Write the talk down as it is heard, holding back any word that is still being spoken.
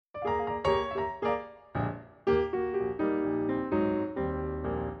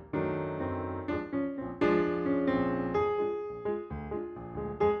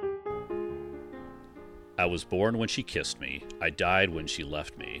I was born when she kissed me. I died when she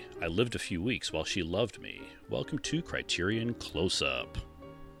left me. I lived a few weeks while she loved me. Welcome to Criterion Close-Up.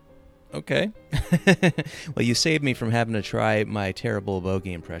 Okay. Well, you saved me from having to try my terrible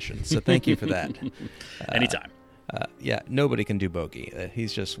Bogey impression, so thank you for that. Anytime. Yeah, nobody can do Bogey.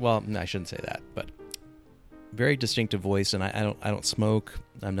 He's just, well, no, I shouldn't say that, but very distinctive voice, and I don't smoke.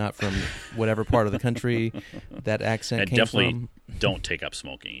 I'm not from whatever part of the country that accent came definitely from. Don't take up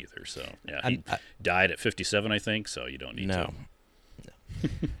smoking either. So yeah, he died at 57, I think. So you don't need to. No.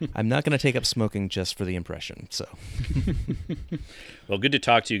 I'm not going to take up smoking just for the impression. So, well, good to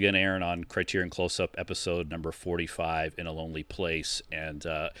talk to you again, Aaron, on Criterion Close-Up episode number 45, In a Lonely Place. And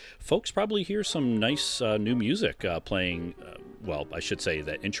folks probably hear some nice new music playing. Well, I should say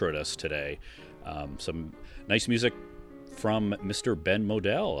that introed us today. Some nice music from Mr. Ben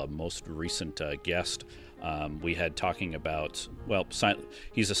Modell, a most recent guest. We had talking about, well,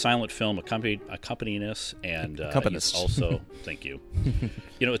 he's a silent film accompanist, and he's also, thank you.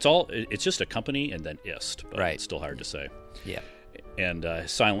 It's just a company and then ist, but right. It's still hard to say. Yeah. And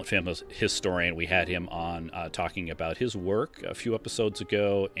silent film historian, we had him on talking about his work a few episodes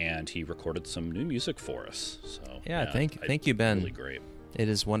ago, and he recorded some new music for us. So thank you, Ben. Really great. It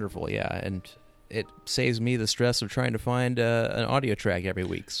is wonderful, yeah, and it saves me the stress of trying to find an audio track every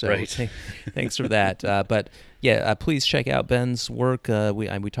week. So right. Thanks for that. But yeah, please check out Ben's work.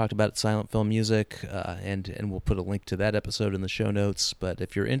 We talked about silent film music, and we'll put a link to that episode in the show notes. But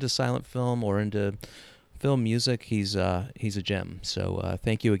if you're into silent film or into film music, he's a gem. So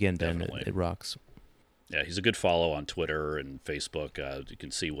thank you again, Ben. It rocks. Yeah, he's a good follow on Twitter and Facebook. You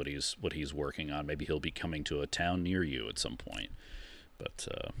can see what he's working on. Maybe he'll be coming to a town near you at some point. But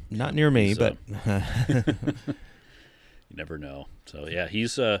not near me, but you never know. So yeah,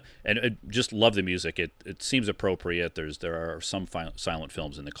 he's and I just love the music. It seems appropriate. There are some silent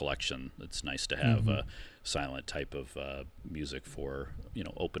films in the collection. It's nice to have a silent type of music for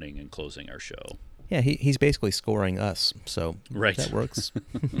opening and closing our show. Yeah, he's basically scoring us, so right. That works.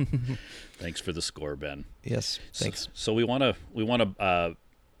 Thanks for the score, Ben. Yes, thanks. So we want to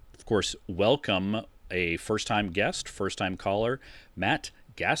of course welcome a first-time caller, Matt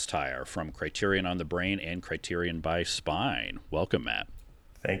Gastire from Criterion on the Brain and Criterion by Spine. Welcome, Matt.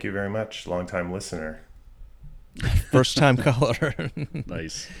 Thank you very much. Long-time listener. First-time caller.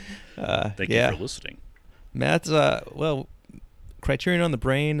 Nice. Thank you for listening. Matt, Criterion on the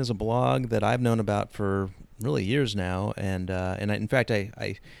Brain is a blog that I've known about for really years now, and in fact,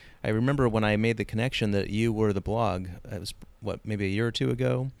 I remember when I made the connection that you were the blog. It was, maybe a year or two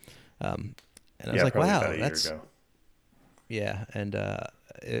ago? And I was like, wow, that's, yeah. And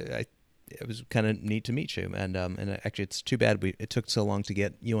it was kind of neat to meet you. And actually it's too bad it took so long to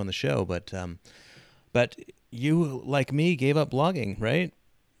get you on the show, but you, like me, gave up blogging, right?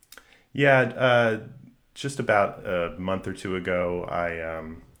 Yeah. Just about a month or two ago, I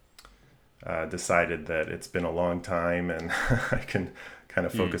decided that it's been a long time and I can kind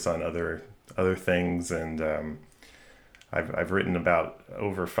of focus on other things. And, I've written about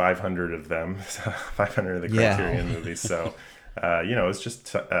over 500 of them, 500 of the Criterion movies. So, it's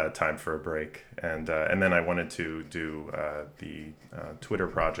just time for a break. And then I wanted to do the Twitter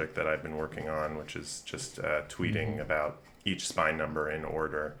project that I've been working on, which is just tweeting about each spine number in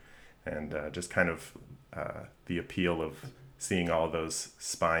order, and just kind of the appeal of seeing all those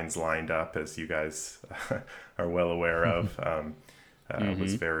spines lined up, as you guys are well aware of,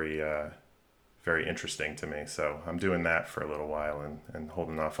 was very interesting to me. So I'm doing that for a little while and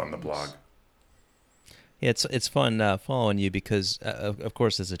holding off on the blog. Yeah, it's fun following you because, of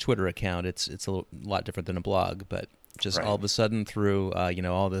course, as a Twitter account, it's a lot different than a blog. But just all of a sudden through,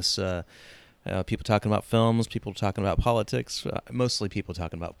 all this people talking about films, people talking about politics, mostly people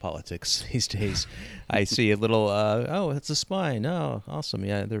talking about politics these days. I see a little, it's a spine. Oh, awesome.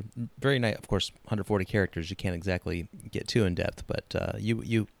 Yeah, they're very nice. Of course, 140 characters, you can't exactly get too in-depth, but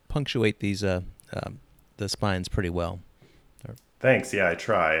you punctuate these the spines pretty well. Thanks. Yeah, I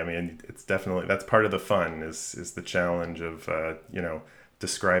try. I mean, it's definitely, that's part of the fun is the challenge of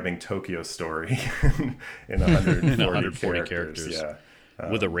describing Tokyo Story in 140 characters. Yeah,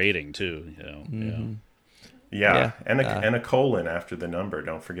 with a rating too. Yeah, and a colon after the number.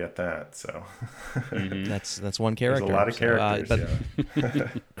 Don't forget that. So that's one character. There's a lot of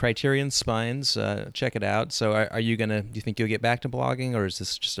characters. Criterion Spines, check it out. So, do you think you'll get back to blogging, or is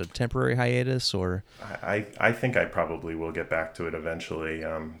this just a temporary hiatus? Or I think I probably will get back to it eventually.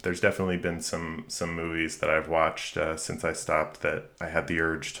 There's definitely been some movies that I've watched since I stopped that I had the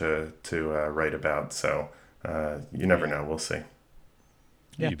urge to write about. So you never know. We'll see.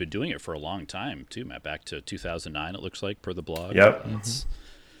 Yeah. You've been doing it for a long time too, Matt. Back to 2009, it looks like, per the blog. Yep.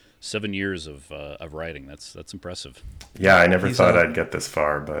 7 years of writing. That's impressive. Yeah, I never He's thought I'd get this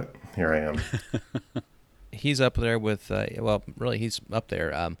far, but here I am. He's up there with, well, really, he's up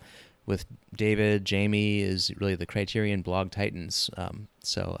there with David. Jamie is really the Criterion blog titans. And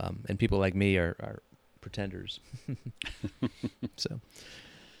people like me are pretenders. So,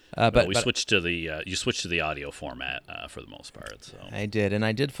 but switched to the you switched to the audio format for the most part. So I did, and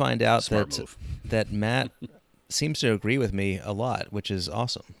I did find out that Matt seems to agree with me a lot, which is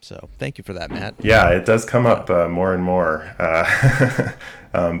awesome. So thank you for that, Matt. Yeah, it does come up more and more.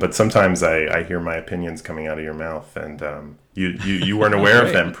 But sometimes I hear my opinions coming out of your mouth, and you weren't aware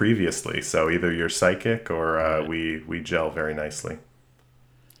of them previously. So either you're psychic or Right. we gel very nicely.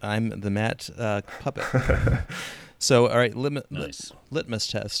 I'm the Matt puppet. So, all right, Nice. litmus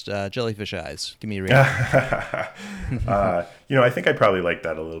test, jellyfish eyes. Give me a rating. I think I probably like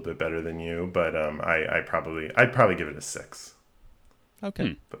that a little bit better than you, but I'd probably give it a 6.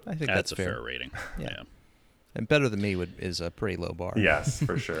 Okay, I think That's that's a fair. fair rating. Yeah. Yeah. And better than me is a pretty low bar. Yes,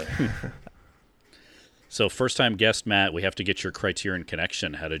 for sure. So, first time guest, Matt, we have to get your Criterion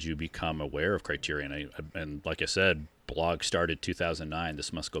connection. How did you become aware of Criterion? And like I said, blog started 2009.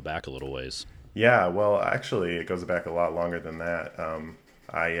 This must go back a little ways. Yeah, well, actually, it goes back a lot longer than that.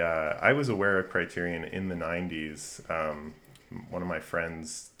 I was aware of Criterion in the 90s. One of my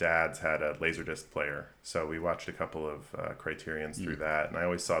friend's dads had a Laserdisc player, so we watched a couple of Criterions through that, and I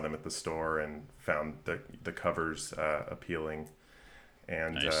always saw them at the store and found the covers appealing.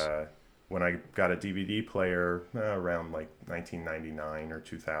 And Nice. When I got a DVD player around like 1999 or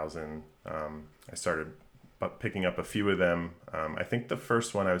 2000, I started picking up a few of them. I think the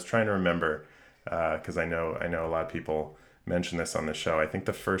first one I was trying to remember, because I know a lot of people mention this on the show. I think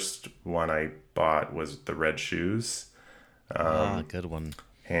the first one I bought was the Red Shoes. Good one.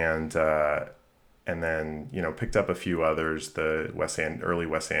 And then picked up a few others, the early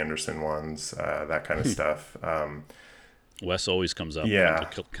Wes Anderson ones, that kind of stuff. Wes always comes up. Yeah.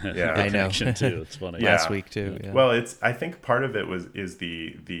 Yeah. I know. Connection too. It's funny. Yeah. Last week too. Yeah. Well, I think part of it is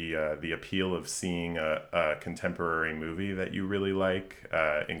the appeal of seeing a contemporary movie that you really like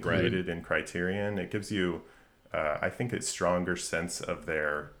included in Criterion. It gives you, I think, a stronger sense of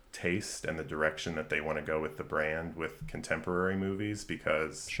their taste and the direction that they want to go with the brand with contemporary movies,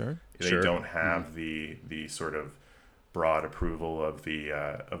 because they don't have the sort of broad approval of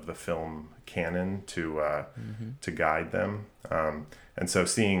the film canon to guide them, and so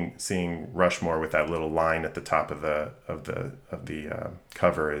seeing Rushmore with that little line at the top of the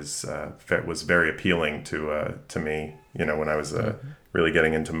cover was very appealing to me. When I was really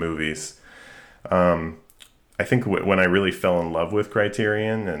getting into movies. I think when I really fell in love with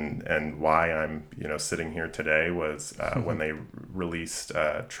Criterion and why I'm sitting here today was when they released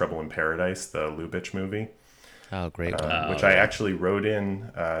Trouble in Paradise, the Lubitsch movie. Oh, great. Which I actually wrote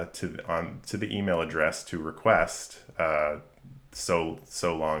in to the email address to request so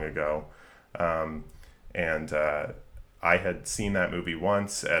long ago, and I had seen that movie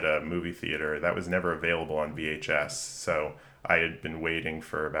once at a movie theater that was never available on VHS. So I had been waiting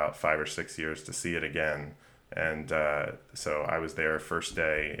for about 5 or 6 years to see it again, and so I was there first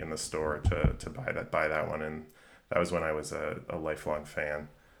day in the store to buy that one, and that was when I was a lifelong fan.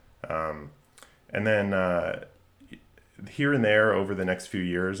 And then here and there over the next few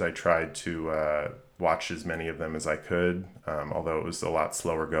years, I tried to watch as many of them as I could, although it was a lot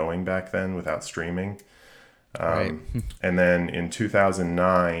slower going back then without streaming. Right. And then in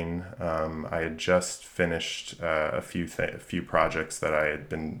 2009, I had just finished a few projects that I had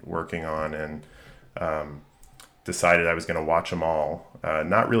been working on, and decided I was going to watch them all,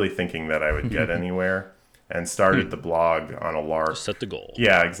 not really thinking that I would get anywhere. And started the blog on a lark. Set the goal.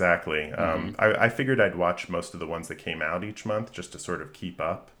 Yeah, exactly. I figured I'd watch most of the ones that came out each month just to sort of keep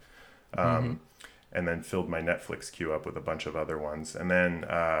up. And then filled my Netflix queue up with a bunch of other ones. And then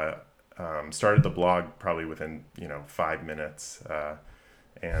started the blog probably within 5 minutes.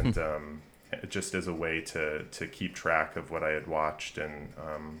 And just as a way to keep track of what I had watched and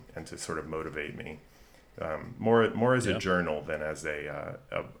to sort of motivate me. More as a journal than as a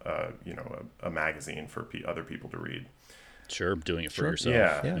magazine for other people to read. Sure, doing it for yourself.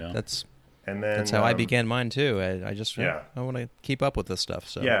 Yeah. That's how I began mine too. I just I want to keep up with this stuff.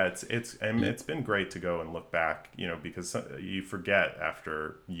 So yeah, it's been great to go and look back, because you forget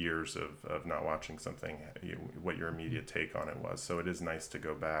after years of not watching something what your immediate take on it was. So it is nice to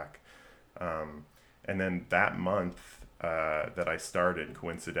go back. And then that month that I started,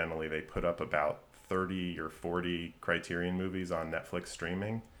 coincidentally, they put up about 30 or 40 Criterion movies on Netflix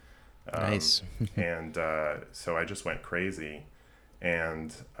streaming. Nice. And so I just went crazy.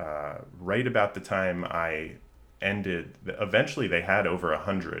 And right about the time I ended, eventually they had over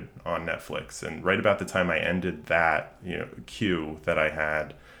 100 on Netflix, and right about the time I ended that queue that I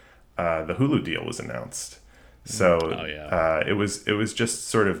had, the Hulu deal was announced. So it was just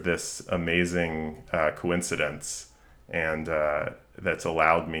sort of this amazing coincidence, and that's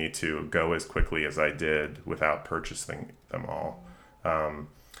allowed me to go as quickly as I did without purchasing them all.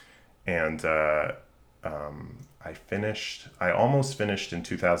 I almost finished in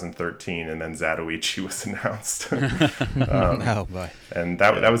 2013, and then Zatoichi was announced. Oh boy! And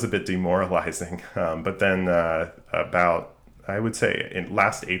that was a bit demoralizing. But then about, I would say, in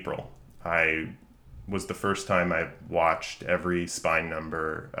last April, was the first time I watched every Spine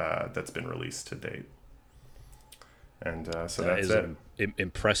number that's been released to date. And so that's it.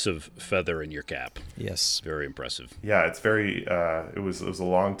 Impressive feather in your cap. Yes, very impressive. Yeah, it's very. It was a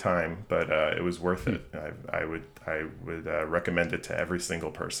long time, but it was worth it. I would recommend it to every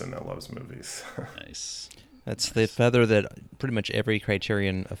single person that loves movies. Nice. That's the feather that pretty much every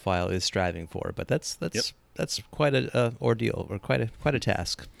Criterion file is striving for. But that's quite a ordeal, or quite a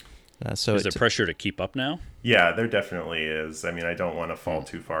task. So is there pressure to keep up now? Yeah, there definitely is. I mean, I don't want to fall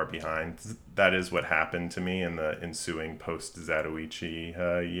too far behind. That is what happened to me in the ensuing post-Zatoichi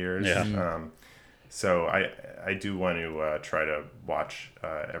years. Yeah. So I do want to try to watch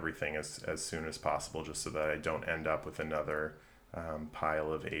everything as soon as possible, just so that I don't end up with another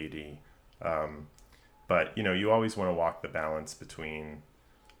pile of 80. But, you always want to walk the balance between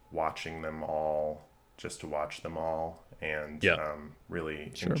watching them all just to watch them all, and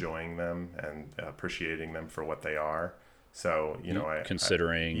really enjoying them and appreciating them for what they are. So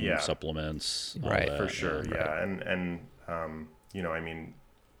considering supplements, right? That, for sure, yeah. And I mean,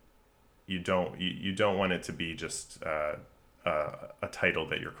 you don't want it to be just a title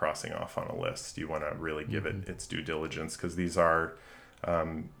that you're crossing off on a list. You want to really give it its due diligence, because these are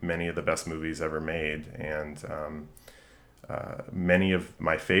many of the best movies ever made, and many of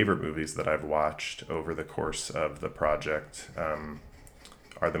my favorite movies that I've watched over the course of the project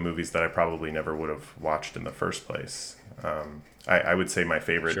are the movies that I probably never would have watched in the first place. I would say my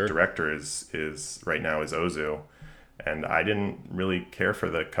favorite director is right now is Ozu, and I didn't really care for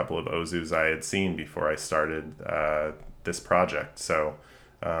the couple of Ozus I had seen before I started this project. So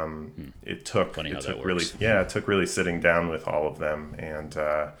it took really sitting down with all of them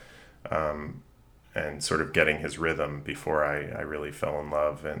and sort of getting his rhythm before I really fell in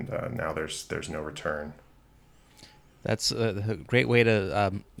love, and now there's no return. That's a great way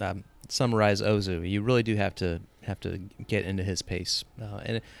to summarize Ozu. You really do have to get into his pace,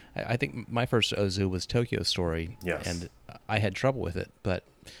 and I think my first Ozu was Tokyo Story, and I had trouble with it, but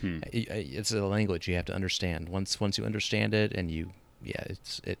it's a language you have to understand. Once you understand it, and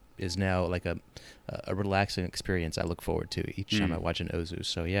it is now like a relaxing experience I look forward to each time I watch an Ozu.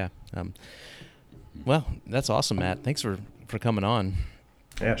 So well, that's awesome, Matt. Thanks for coming on.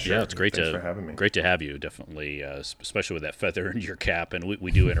 Yeah, sure. Yeah, it's great for having me. Great to have you, definitely, especially with that feather in your cap. And we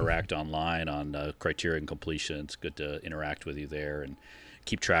do interact online on Criterion Completion. It's good to interact with you there and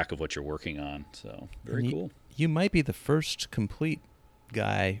keep track of what you're working on. So very cool. You might be the first complete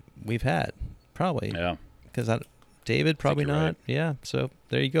guy we've had, probably. Yeah. Because David, probably not. Right. Yeah. So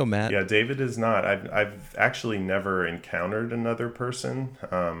there you go, Matt. Yeah, David is not. I've actually never encountered another person.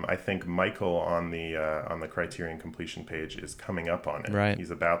 I think Michael on the Criterion Completion page is coming up on it. Right.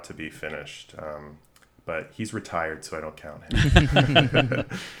 He's about to be finished. But he's retired, so I don't count him.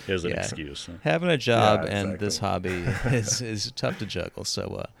 Here's an excuse. Huh? Having a job and this hobby is tough to juggle.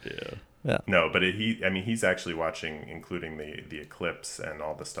 So yeah. No, but he's actually watching, including the Eclipse and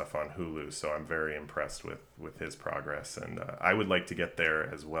all the stuff on Hulu. So I'm very impressed with his progress, and I would like to get there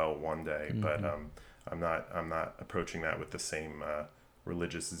as well one day. But I'm not approaching that with the same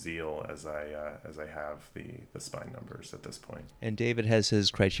religious zeal as I have the Spine numbers at this point. And David has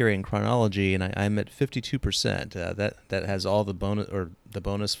his Criterion chronology, and I'm at 52%. That has all the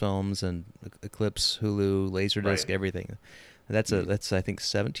bonus films and Eclipse, Hulu, Laserdisc, everything. That's I think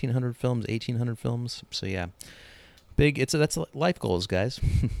 1,700 films, 1,800 films. So yeah, big. That's life goals, guys.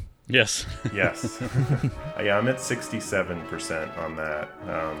 Yes. Yes. Yeah, I'm at 67% on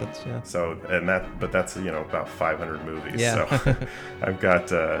that. So but that's about 500 movies. Yeah. So I've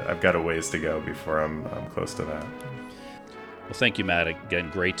got a ways to go before I'm close to that. Well, thank you, Matt. Again,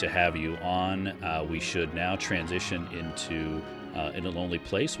 great to have you on. We should now transition into In a Lonely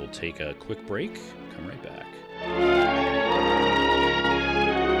Place. We'll take a quick break. Come right back.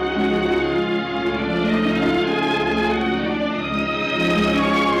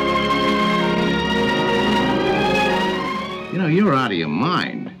 You're out of your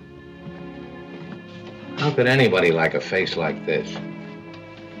mind. How could anybody like a face like this?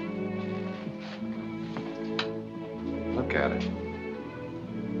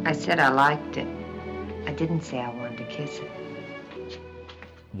 I said I liked it. I didn't say I wanted to kiss it.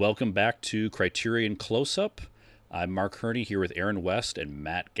 Welcome back to Criterion Close-Up. I'm Mark Herney here with Aaron West and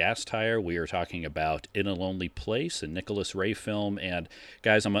Matt Gastire. We are talking about In a Lonely Place, a Nicholas Ray film. And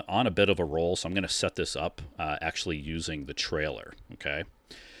guys, I'm on a bit of a roll, so I'm going to set this up actually using the trailer, okay?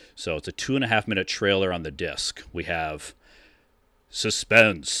 So it's a 2.5-minute trailer on the disc. We have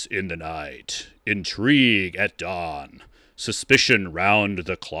suspense in the night, intrigue at dawn, suspicion round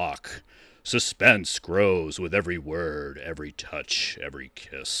the clock. Suspense grows with every word, every touch, every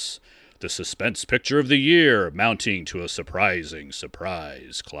kiss. The suspense picture of the year mounting to a surprising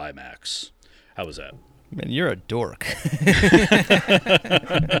surprise climax. How was that? Man, you're a dork.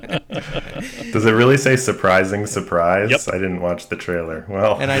 Does it really say surprising surprise? Yep. I didn't watch the trailer.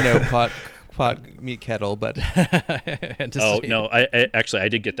 Well, And I know pot meet kettle, but No, I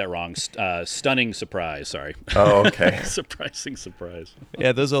did get that wrong. Stunning surprise. Sorry. Oh, okay. Surprising surprise.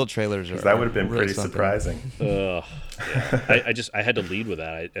 Yeah, those old trailers are. That would have been really pretty something. surprising. Yeah. I had to lead with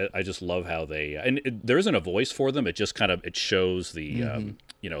that. I just love how they there isn't a voice for them. It just kind of shows the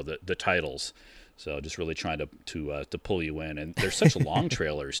the titles. So just really trying to pull you in, and they're such long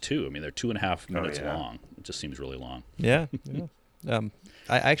trailers too. I mean, they're 2.5 minutes long. It just seems really long. Yeah.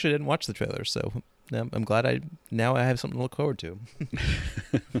 I actually didn't watch the trailer, so I'm glad I have something to look forward to.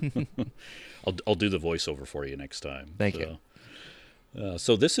 I'll do the voiceover for you next time. Thank you.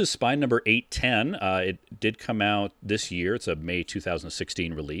 So this is Spine number 810. It did come out this year. It's a May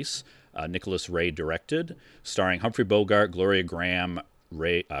 2016 release. Nicholas Ray directed, starring Humphrey Bogart, Gloria Graham,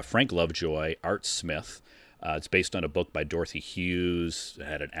 Frank Lovejoy, Art Smith. It's based on a book by Dorothy Hughes.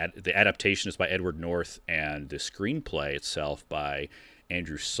 The adaptation is by Edward North, and the screenplay itself by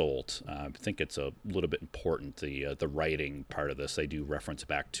Andrew Solt. I think it's a little bit important, the writing part of this. They do reference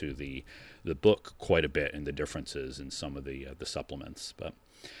back to the book quite a bit and the differences in some of the supplements. But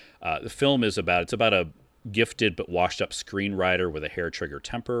the film is about a gifted but washed up screenwriter with a hair-trigger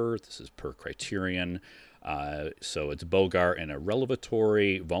temper. This is per Criterion. So it's Bogart in a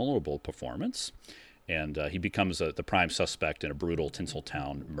revelatory, vulnerable performance. And he becomes the prime suspect in a brutal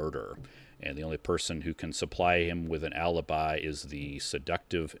Tinseltown murder. And the only person who can supply him with an alibi is the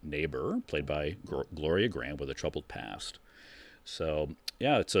seductive neighbor, played by Gloria Graham, with a troubled past. So,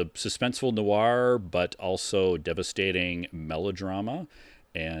 yeah, it's a suspenseful noir, but also devastating melodrama.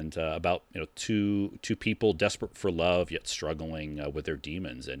 And about two people desperate for love yet struggling with their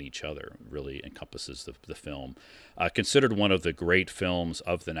demons and each other. Really encompasses the film. Considered one of the great films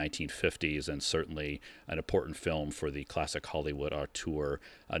of the 1950s, and certainly an important film for the classic Hollywood auteur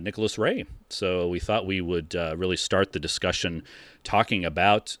Nicholas Ray. So we thought we would really start the discussion talking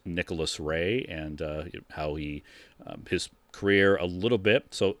about Nicholas Ray and how his career a little bit.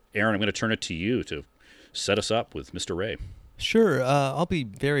 So Aaron, I'm going to turn it to you to set us up with Mr. Ray. Sure, I'll be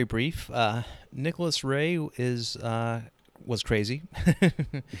very brief. Nicholas Ray was crazy,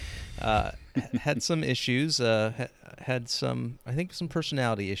 had some issues, had some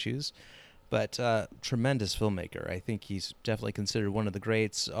personality issues, but tremendous filmmaker. I think he's definitely considered one of the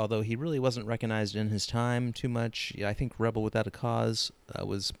greats, although he really wasn't recognized in his time too much. I think Rebel Without a Cause it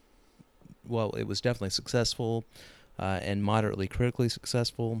was definitely successful and moderately critically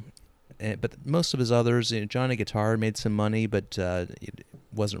successful. But most of his others, Johnny Guitar made some money, but it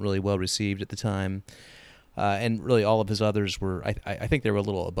wasn't really well received at the time. And really, all of his others were, I think, they were a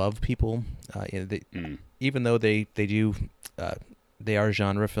little above people. Even though they are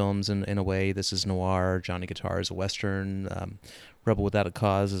genre films in a way. This is noir. Johnny Guitar is a western. Rebel Without a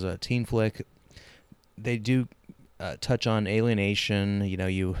Cause is a teen flick. They do touch on alienation.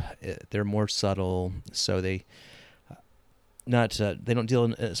 They're more subtle, so they don't deal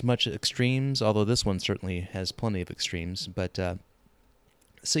in as much extremes, although this one certainly has plenty of extremes. But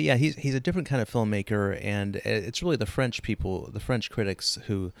so yeah, he's a different kind of filmmaker, and it's really the French people, the French critics,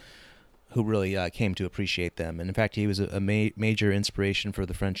 who really came to appreciate them. And in fact, he was a major inspiration for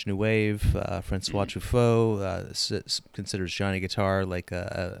the French New Wave. Francois Truffaut considers Johnny Guitar like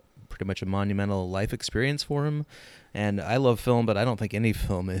pretty much a monumental life experience for him. And I love film, but I don't think any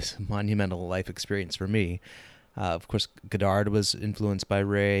film is a monumental life experience for me. Of course, Godard was influenced by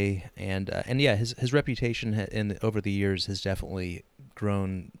Ray, and yeah, his reputation over the years has definitely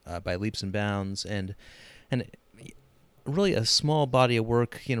grown by leaps and bounds, and really a small body of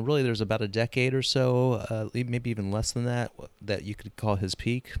work. Really, there's about a decade or so, maybe even less than that you could call his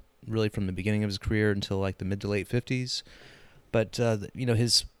peak. Really, from the beginning of his career until like the mid to late 50s. But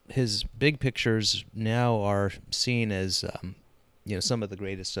his big pictures now are seen as some of the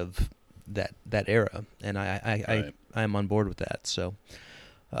greatest of that era, and I am on board with that. So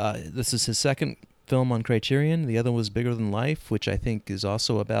this is his second film on Criterion. The other was Bigger Than Life, which I think is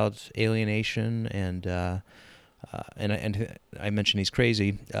also about alienation and I mentioned he's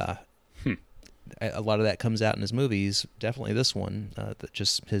crazy. A lot of that comes out in his movies. Definitely this one, that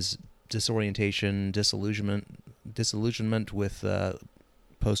just his disorientation, disillusionment with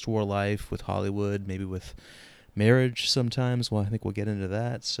post-war life, with Hollywood, maybe with marriage sometimes. Well, I think we'll get into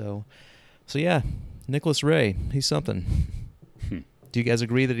that. So yeah, Nicholas Ray, he's something. Do you guys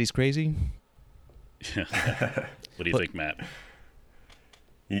agree that he's crazy? What do you think, Matt?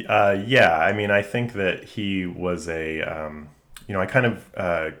 Yeah, I mean, I think that he was I kind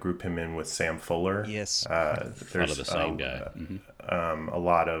of group him in with Sam Fuller. Yes. There's the same guy. A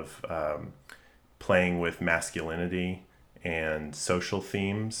lot of playing with masculinity and social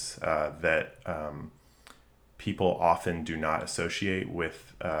themes that people often do not associate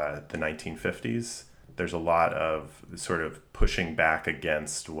with the 1950s. There's a lot of sort of pushing back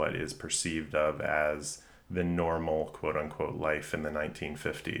against what is perceived of as the normal, quote unquote, life in the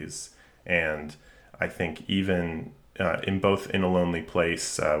 1950s. And I think even in both In a Lonely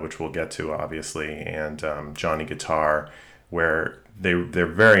Place, which we'll get to obviously, and Johnny Guitar, where they're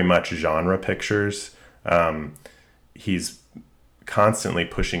very much genre pictures. He's constantly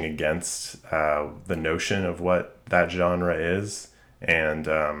pushing against the notion of what that genre is. And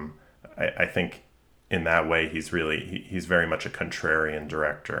I think in that way, he's very much a contrarian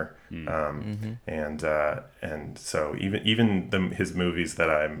director, and so even his movies that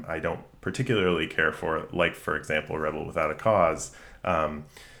I don't particularly care for, like for example Rebel Without a Cause,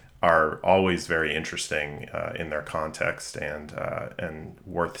 are always very interesting in their context and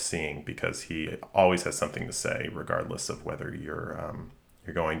worth seeing, because he always has something to say, regardless of whether you're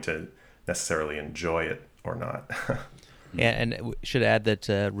going to necessarily enjoy it or not. Yeah, and we should add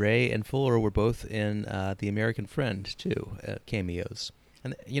that Ray and Fuller were both in The American Friend too, cameos,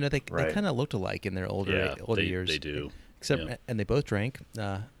 and they kind of looked alike in their older years. They do, and they both drank.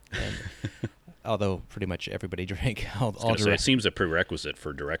 And although pretty much everybody drank. It seems a prerequisite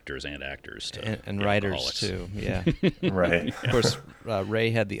for directors and actors and writers too. Yeah, right. Of course,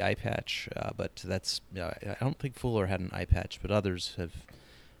 Ray had the eye patch, but that's I don't think Fuller had an eye patch, but others have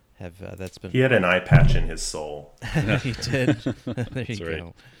that's been. He had an eye patch in his soul. He did. There you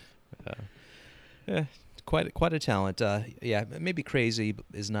go. Yeah, quite a talent. Yeah, maybe crazy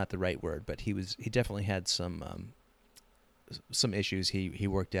is not the right word, but he definitely had some issues he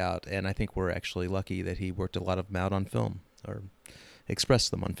worked out, and I think we're actually lucky that he worked a lot of them out on film or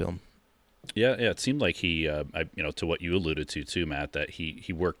expressed them on film. Yeah. It seemed like he, to what you alluded to too, Matt, that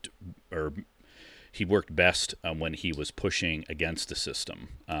he worked best when he was pushing against the system,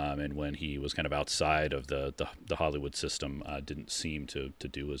 and when he was kind of outside of the Hollywood system, didn't seem to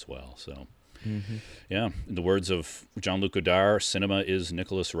do as well. So. Mm-hmm. Yeah, in the words of Jean-Luc Godard, cinema is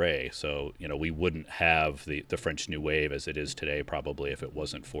Nicholas Ray. So, we wouldn't have the French New Wave as it is today probably if it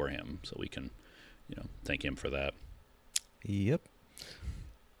wasn't for him. So we can, thank him for that. Yep.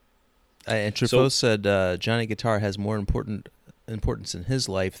 And Truffaut said Johnny Guitar has more importance in his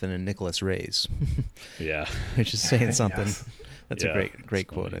life than in Nicholas Ray's. Yeah. Which is saying something. Yes. That's a great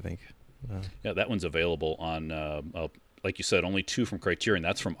quote, funny. I think. Yeah, that one's available on... like you said, only 2 from Criterion.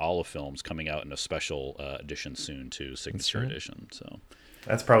 That's from Olive Films, coming out in a special edition soon too, signature edition. So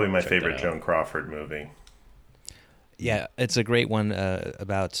that's probably my favorite Joan Crawford movie. Yeah, it's a great one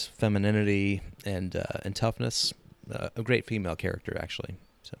about femininity and toughness. A great female character, actually.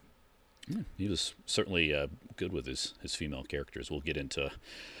 So he was certainly good with his female characters. We'll get into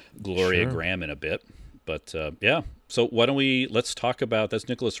Gloria Graham in a bit. But so why don't let's talk about, that's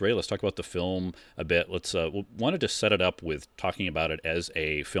Nicholas Ray. Let's talk about the film a bit. We wanted to set it up with talking about it as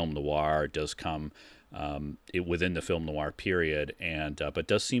a film noir. It does come within the film noir period, but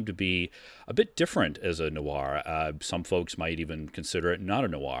does seem to be a bit different as a noir. Some folks might even consider it not a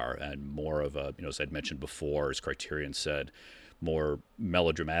noir and more of a, as I'd mentioned before, as Criterion said, more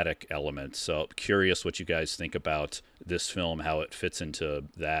melodramatic elements. So curious what you guys think about this film, how it fits into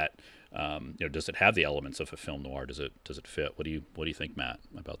that. Does it have the elements of a film noir? Does it fit? What do you think, Matt,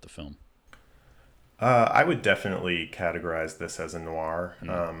 about the film? I would definitely categorize this as a noir.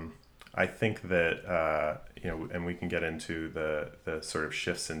 Mm-hmm. I think that and we can get into the sort of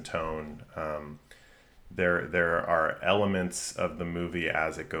shifts in tone. There are elements of the movie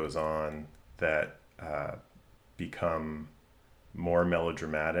as it goes on that become more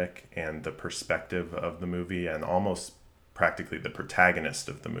melodramatic, and the perspective of the movie and almost practically the protagonist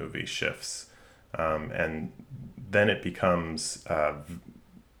of the movie shifts, and then it becomes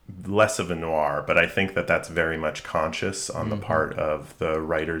less of a noir. But I think that that's very much conscious on the part of the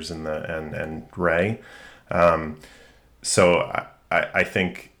writers and Ray. So I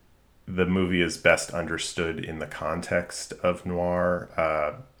think the movie is best understood in the context of noir,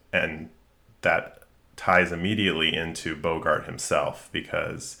 and that ties immediately into Bogart himself,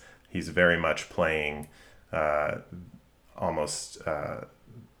 because he's very much playing almost a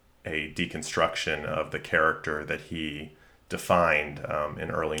deconstruction of the character that he defined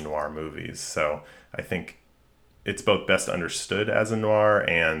in early noir movies. So I think it's both best understood as a noir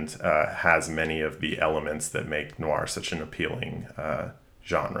and has many of the elements that make noir such an appealing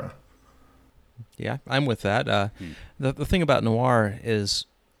genre. Yeah, I'm with that. The thing about noir is,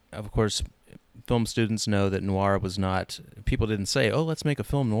 of course, film students know that noir was not, people didn't say, oh, let's make a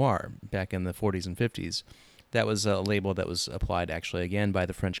film noir back in the 40s and 50s. That was a label that was applied actually again by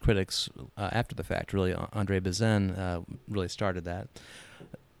the French critics after the fact. Really, André Bazin really started that.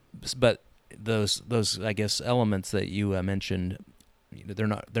 But those I guess elements that you mentioned,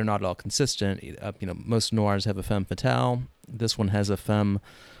 they're not all consistent. Most noirs have a femme fatale. This one has a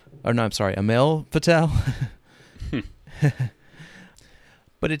male fatale.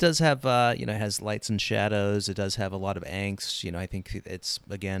 But it does have, it has lights and shadows. It does have a lot of angst. I think it's,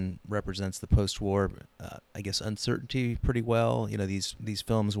 again, represents the post-war, uncertainty pretty well. These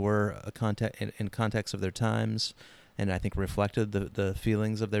films were in context of their times, and I think reflected the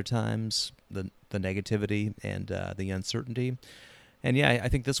feelings of their times, the negativity and the uncertainty. And yeah, I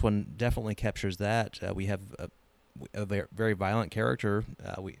think this one definitely captures that. We have a very violent character.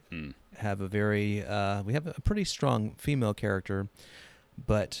 We have a pretty strong female character,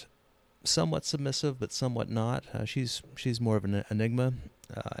 but somewhat submissive, but somewhat not. She's more of an enigma,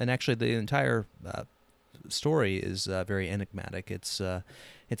 and actually the entire story is very enigmatic. It's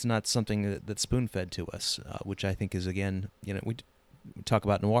not something that's spoon-fed to us, which I think is, again, we talk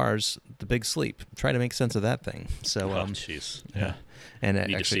about noirs, the big sleep. Try to make sense of that thing. So, jeez, yeah. And I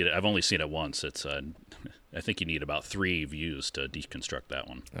need to see it. I've only seen it once. It's I think you need about 3 views to deconstruct that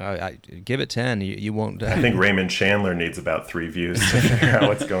one. I give it 10. You won't. I think Raymond Chandler needs about 3 views to figure out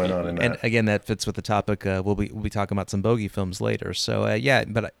what's going on in that. And again, that fits with the topic. We'll be talking about some bogey films later. So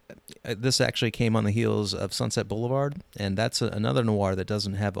but this actually came on the heels of Sunset Boulevard, and that's another noir that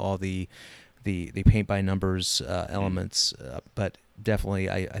doesn't have all the paint by numbers elements, but definitely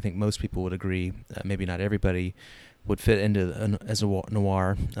I think most people would agree. Maybe not everybody would fit into as a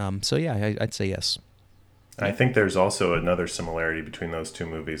noir. So yeah, I'd say yes. I think there's also another similarity between those two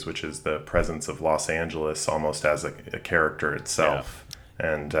movies, which is the presence of Los Angeles almost as a character itself.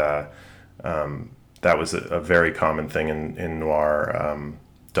 Yeah. And that was a very common thing in noir.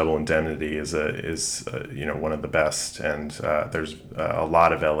 Double Indemnity is one of the best, and there's a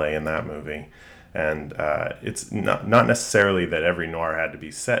lot of LA in that movie. And it's not necessarily that every noir had to be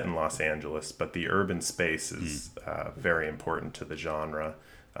set in Los Angeles, but the urban space is very important to the genre.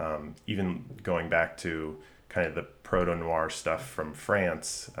 Even going back to kind of the proto-noir stuff from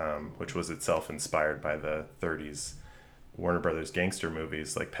France, which was itself inspired by the 30s Warner Brothers gangster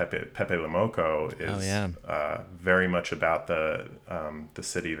movies, like Pepe Le Moko is very much about the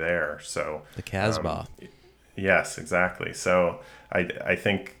city there. So the Casbah. Yes, exactly. So I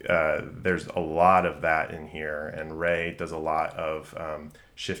think there's a lot of that in here, and Ray does a lot of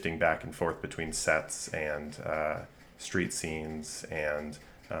shifting back and forth between sets and street scenes and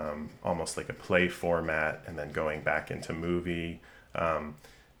almost like a play format, and then going back into movie.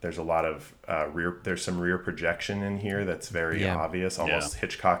 There's a lot of there's some rear projection in here that's very obvious, almost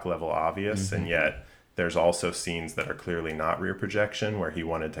Hitchcock level obvious, and yet there's also scenes that are clearly not rear projection where he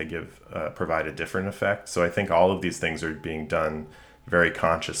wanted to provide a different effect. So I think all of these things are being done very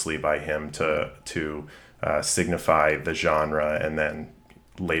consciously by him to signify the genre, and then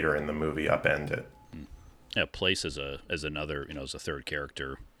later in the movie upend it. Yeah, Place as another, as a third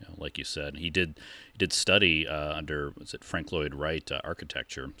character, like you said. He did study under, Frank Lloyd Wright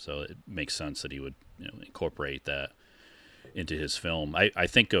architecture, so it makes sense that he would incorporate that into his film. I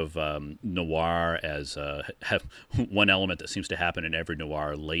think of noir as have one element that seems to happen in every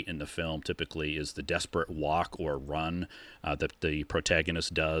noir late in the film typically is the desperate walk or run that the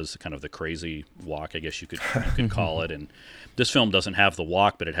protagonist does, kind of the crazy walk, I guess you could call it. And this film doesn't have the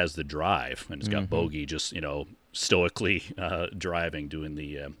walk, but it has the drive, and it's got Bogey just stoically driving, doing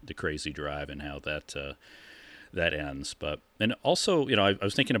the crazy drive, and how that ends. And also, I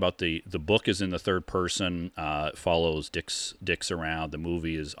was thinking about the book is in the third person, follows Dix around. The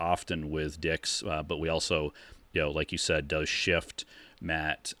movie is often with Dix, but we also, like you said, does shift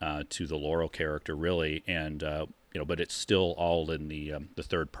Matt to the Laurel character really, and but it's still all in the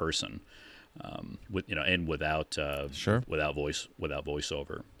third person, and without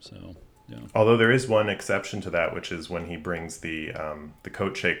voiceover. So. Yeah. Although there is one exception to that, which is when he brings the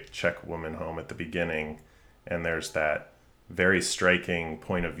coat check woman home at the beginning. And there's that very striking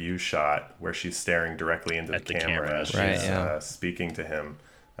point of view shot where she's staring directly into the camera as she's speaking to him.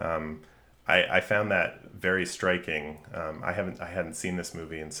 I found that very striking. I hadn't seen this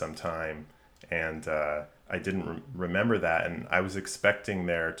movie in some time, and I didn't remember that, and I was expecting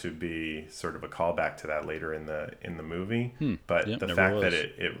there to be sort of a callback to that later in the movie. But the fact that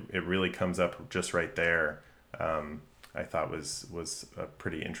it really comes up just right there, I thought was a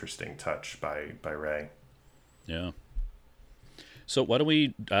pretty interesting touch by Ray. Yeah. So why don't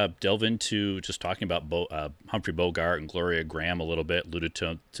we delve into just talking about Humphrey Bogart and Gloria Graham a little bit, alluded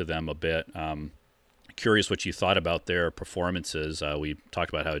to them a bit. Curious what you thought about their performances. We talked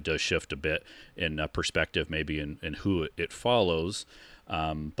about how it does shift a bit in perspective, maybe in who it follows.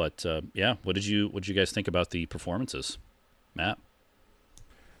 What did you guys think about the performances, Matt?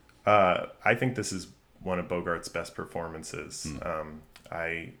 I think this is one of Bogart's best performances.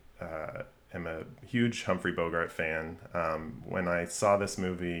 I am a huge Humphrey Bogart fan. When I saw this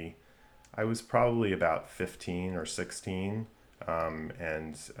movie, I was probably about 15 or 16,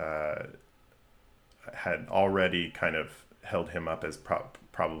 and had already kind of held him up as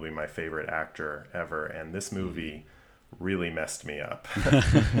probably my favorite actor ever. And this movie really messed me up.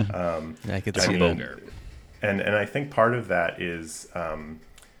 I could see Bogart. And I think part of that is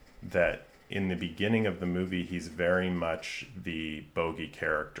that in the beginning of the movie, he's very much the bogey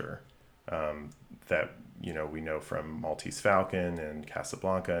character that we know from Maltese Falcon and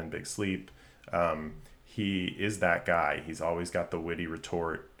Casablanca and Big Sleep. He is that guy. He's always got the witty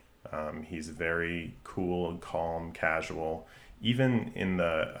retort. He's very cool and calm, casual. Even in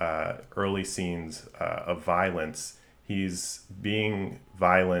the early scenes of violence, he's being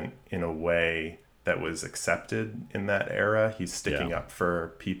violent in a way that was accepted in that era. He's sticking up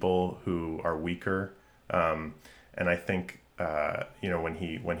for people who are weaker. And I think,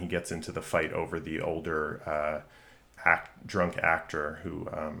 when he gets into the fight over the older drunk actor who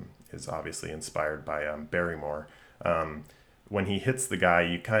is obviously inspired by Barrymore, when he hits the guy,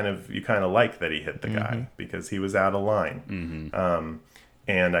 you kind of like that he hit the guy because he was out of line.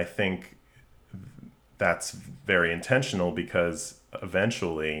 And I think that's very intentional because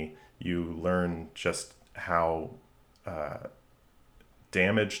eventually you learn just how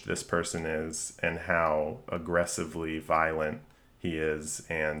damaged this person is and how aggressively violent he is.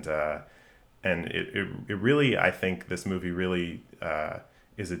 And it really, I think this movie really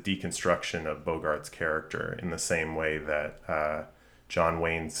is a deconstruction of Bogart's character in the same way that John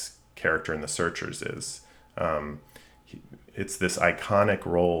Wayne's character in The Searchers is. It's this iconic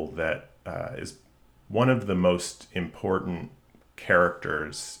role that is one of the most important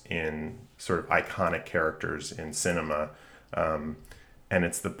characters in sort of iconic characters in cinema. And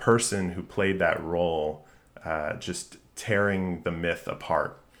it's the person who played that role just tearing the myth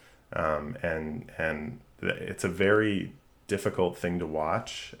apart. And it's a very difficult thing to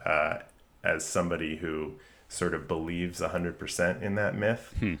watch as somebody who sort of believes 100% in that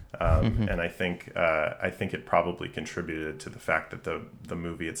myth. And I think it probably contributed to the fact that the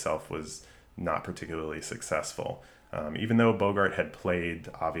movie itself was not particularly successful. Even though Bogart had played,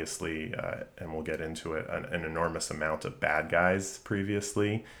 obviously, and we'll get into it, an enormous amount of bad guys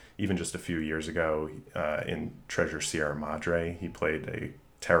previously. Even just a few years ago in Treasure Sierra Madre, he played a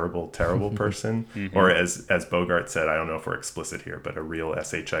terrible person, or as Bogart said, I don't know if we're explicit here, but a real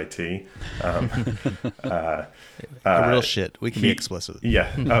SHIT. A real shit. We can be explicit. Yeah.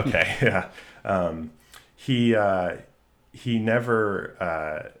 Okay. Yeah. He never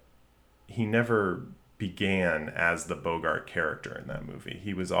began as the Bogart character in that movie.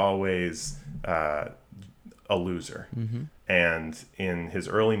 He was always a loser, and in his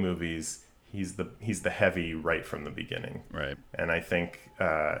early movies, he's the heavy right from the beginning. Right. And I think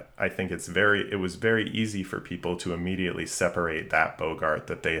it was very easy for people to immediately separate that Bogart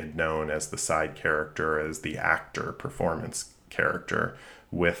that they had known as the side character, as the actor performance character,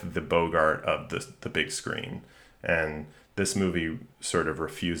 with the Bogart of the big screen. And this movie sort of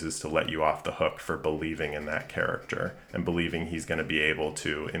refuses to let you off the hook for believing in that character and believing he's going to be able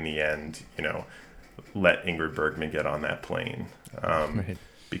to, in the end, let Ingrid Bergman get on that plane. Right.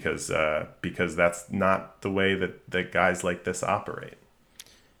 Because that's not the way that guys like this operate.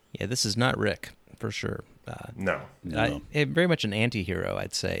 Yeah, this is not Rick, for sure. No. Very much an anti-hero,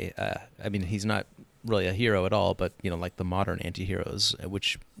 I'd say. I mean, he's not really a hero at all, but, like the modern anti-heroes,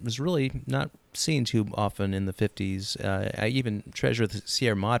 which was really not seen too often in the 50s. I even Treasure of the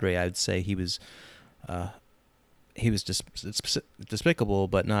Sierra Madre, I'd say he was despicable,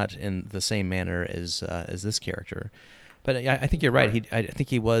 but not in the same manner as this character. But I think you're right. I think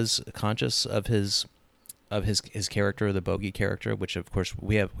he was conscious of his of his character, the Bogey character, which of course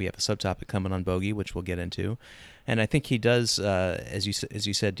we have a subtopic coming on Bogey, which we'll get into, and I think he does, as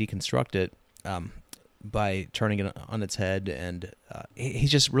you said, deconstruct it by turning it on its head, and he's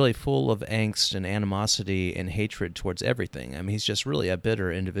just really full of angst and animosity and hatred towards everything. I mean, he's just really a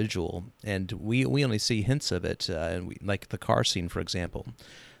bitter individual, and we only see hints of it, like the car scene, for example.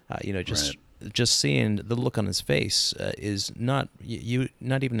 Just seeing the look on his face is not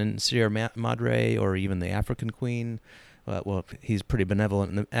even in Sierra Madre or even the African Queen. Well, he's pretty benevolent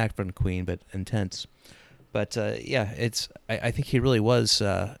in the African Queen, but intense. But I think he really was.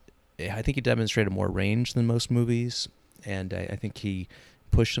 I think he demonstrated more range than most movies, and I think he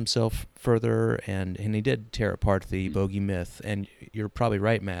pushed himself further, and he did tear apart the Bogey myth. And you're probably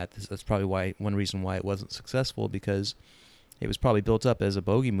right, Matt. That's probably one reason why it wasn't successful, because it was probably built up as a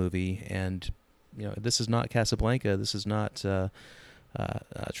Bogey movie, and this is not Casablanca. This is not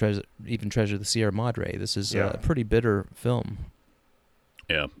Treasure of the Sierra Madre. This is a pretty bitter film.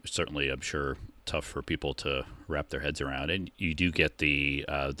 Yeah, certainly, I'm sure, tough for people to wrap their heads around, and you do get the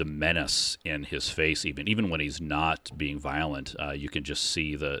menace in his face, even when he's not being violent. You can just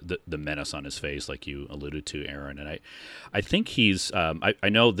see the menace on his face, like you alluded to, Aaron. And I think he's I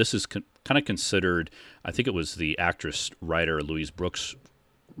know this is kind of considered. I think it was the actress writer Louise Brooks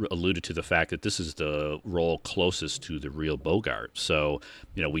alluded to the fact that this is the role closest to the real Bogart. So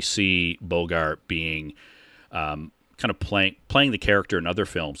we see Bogart being kind of playing the character in other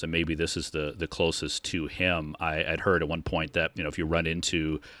films, and maybe this is the closest to him. I'd heard at one point that if you run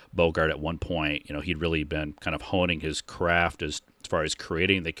into Bogart at one point, he'd really been kind of honing his craft as far as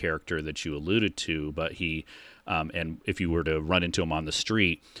creating the character that you alluded to. But he, and if you were to run into him on the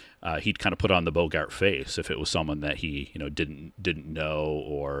street, he'd kind of put on the Bogart face if it was someone that he didn't know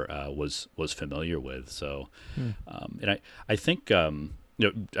or was familiar with. So, and I think.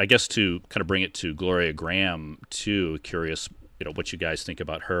 I guess to kind of bring it to Gloria Graham too, curious, what you guys think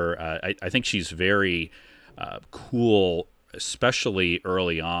about her. I think she's very cool, especially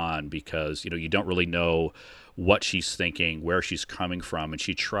early on, because, you don't really know what she's thinking, where she's coming from, and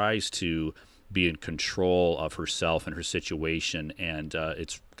she tries to be in control of herself and her situation, and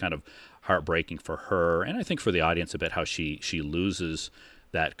it's kind of heartbreaking for her, and I think for the audience a bit, how she loses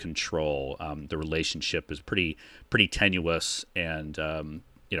that control. The relationship is pretty tenuous, and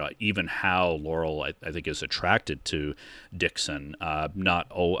even how Laurel I think is attracted to Dixon. I'm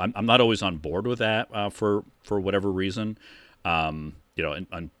not always on board with that for whatever reason. But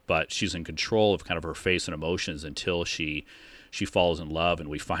she's in control of kind of her face and emotions until she falls in love, and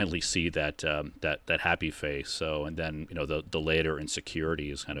we finally see that happy face. So, and then the later insecurity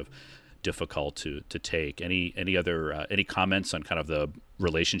is kind of difficult to take. Any other comments on kind of the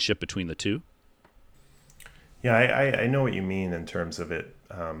relationship between the two? Yeah, I know what you mean in terms of it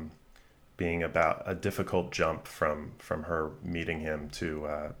being about a difficult jump from her meeting him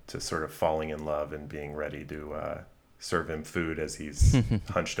to sort of falling in love and being ready to serve him food as he's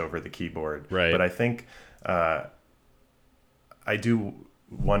hunched over the keyboard. Right. But I think I do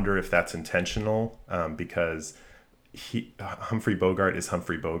wonder if that's intentional, because Humphrey Bogart is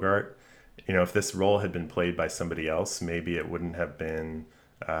Humphrey Bogart. If this role had been played by somebody else, maybe it wouldn't have been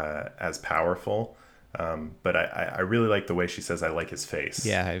as powerful. But I really like the way she says, "I like his face."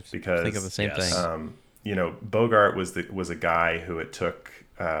 Yeah, I think of the same thing. Bogart was a guy who it took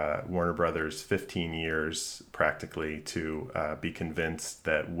Warner Brothers 15 years practically to be convinced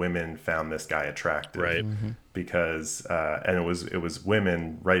that women found this guy attractive. Right. Mm-hmm. Because and it was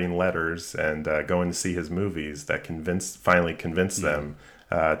women writing letters and going to see his movies that finally convinced them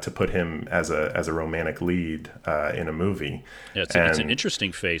to put him as a romantic lead in a movie. Yeah, it's an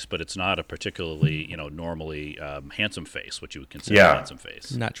interesting face, but it's not a particularly normally handsome face, what you would consider a handsome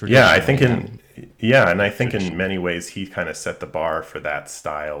face. Not traditional. Yeah, I think in many ways he kind of set the bar for that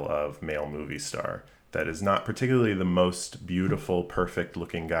style of male movie star. That is not particularly the most beautiful, perfect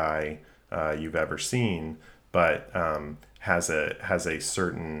looking guy you've ever seen, but has a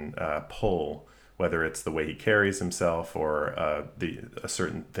certain pull. Whether it's the way he carries himself or a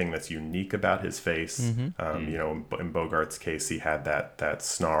certain thing that's unique about his face. Mm-hmm. In Bogart's case, he had that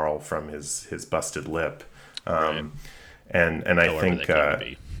snarl from his busted lip. Right. And I think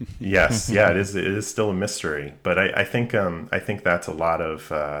yes, it is still a mystery. But I think that's a lot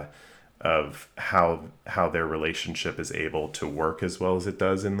of how their relationship is able to work as well as it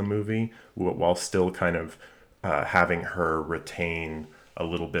does in the movie, while still kind of having her retain a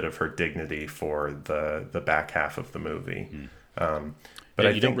little bit of her dignity for the back half of the movie.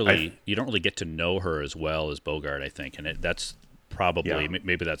 But you don't really get to know her as well as Bogart, I think, and that's probably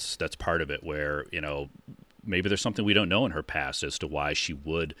maybe that's part of it, where maybe there's something we don't know in her past as to why she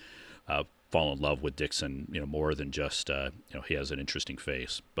would fall in love with Dixon, more than just he has an interesting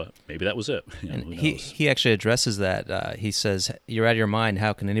face. But maybe that was it. And who knows? he actually addresses that. He says, "You're out of your mind.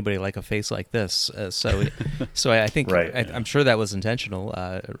 How can anybody like a face like this?" So I think Right. I'm sure that was intentional.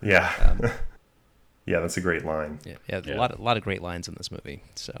 Yeah. Yeah, that's a great line. Yeah. A lot of great lines in this movie.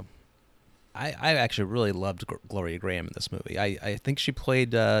 So I actually really loved Gloria Graham in this movie. I think she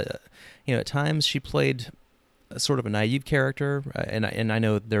played, at times she played a sort of a naive character, and I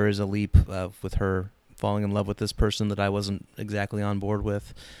know there is a leap with her falling in love with this person that I wasn't exactly on board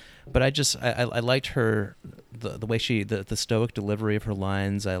with. But I liked her, the way the stoic delivery of her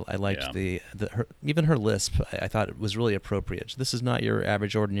lines. I liked even her lisp. I thought it was really appropriate. This is not your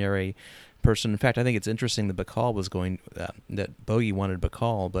average ordinary person. In fact, I think it's interesting that that Bogey wanted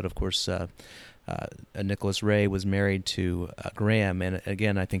Bacall, but of course Nicholas Ray was married to Graham, and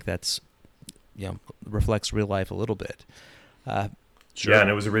again I think that's reflects real life a little bit. Sure. Yeah, and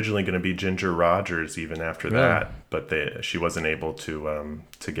it was originally going to be Ginger Rogers even after that, but she wasn't able to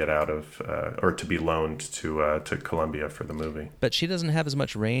get out of or to be loaned to Columbia for the movie. But she doesn't have as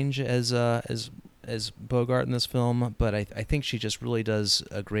much range as Bogart in this film, but I think she just really does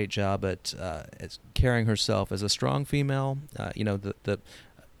a great job at carrying herself as a strong female. The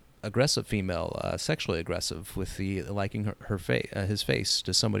aggressive female, sexually aggressive, with the liking his face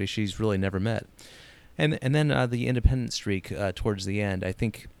to somebody she's really never met. And then the independent streak towards the end, I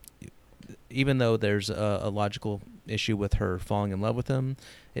think, even though there's a logical issue with her falling in love with him,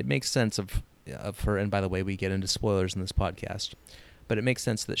 it makes sense of her. And by the way, we get into spoilers in this podcast, but it makes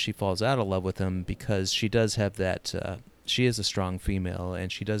sense that she falls out of love with him because she does have that. She is a strong female,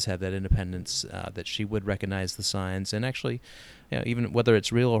 and she does have that independence that she would recognize the signs, and actually, even whether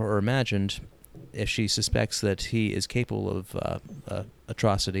it's real or imagined, if she suspects that he is capable of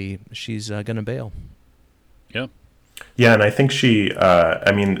atrocity, she's going to bail. Yeah. Yeah, and I think she,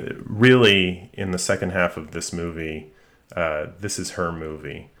 really, in the second half of this movie, this is her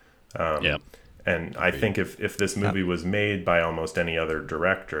movie. And I think if this movie was made by almost any other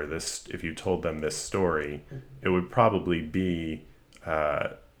director, if you told them this story, it would probably be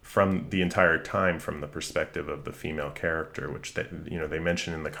from the entire time from the perspective of the female character, which they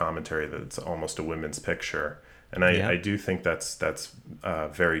mention in the commentary that it's almost a women's picture, and I do think that's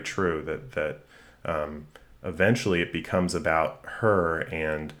very true. That eventually it becomes about her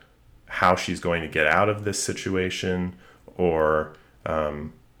and how she's going to get out of this situation, or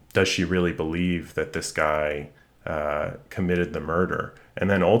does she really believe that this guy committed the murder? And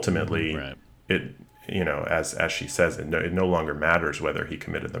then ultimately, it as she says, it no longer matters whether he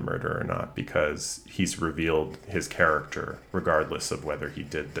committed the murder or not, because he's revealed his character regardless of whether he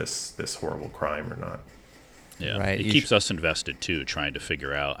did this horrible crime or not. Yeah, right. It keeps us invested too, trying to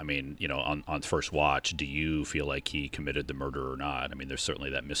figure out. I mean, on first watch, do you feel like he committed the murder or not? I mean, there's certainly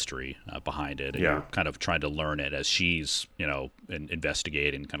that mystery behind it, and you're kind of trying to learn it as she's,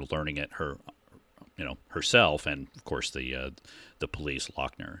 investigating, kind of learning it herself, and of course the police,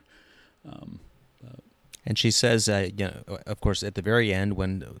 Lochner. And she says, of course, at the very end,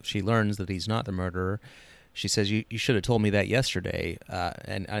 when she learns that he's not the murderer, she says, "You should have told me that yesterday."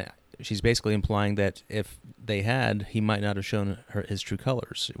 She's basically implying that if they had, he might not have shown her his true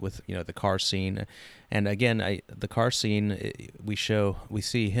colors with the car scene. And again, the car scene, we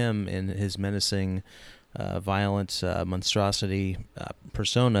see him in his menacing, violent monstrosity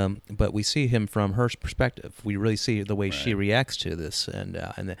persona, but we see him from her perspective. We really see the way she reacts to this, and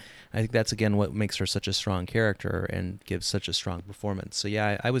I think that's again what makes her such a strong character and gives such a strong performance. So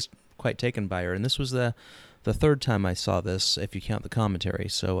yeah, I was quite taken by her, and this was the third time I saw this, if you count the commentary.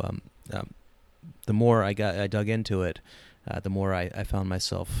 So the more I dug into it, the more I found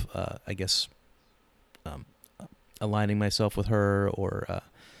myself, aligning myself with her or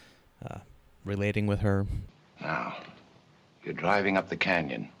relating with her. Now, you're driving up the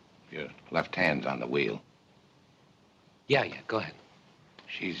canyon. Your left hand's on the wheel. Yeah, go ahead.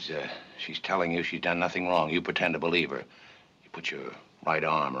 She's telling you she's done nothing wrong. You pretend to believe her. You put your right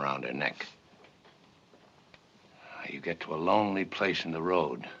arm around her neck. You get to a lonely place in the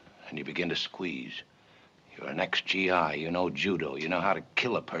road, and you begin to squeeze. You're an ex-GI, you know judo, you know how to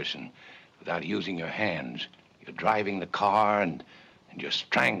kill a person without using your hands. You're driving the car, and you're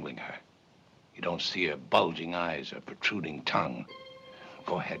strangling her. You don't see her bulging eyes or protruding tongue.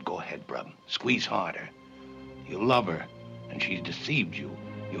 Go ahead, Brub. Squeeze harder. You love her, and she's deceived you.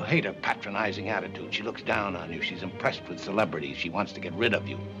 You hate her patronizing attitude. She looks down on you. She's impressed with celebrities. She wants to get rid of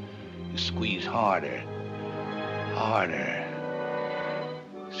you. You squeeze harder. Harder.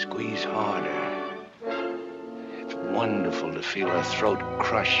 Squeeze harder. It's wonderful to feel her throat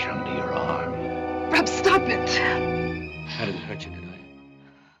crush under your arm. Rob, stop it. I didn't hurt you, did I?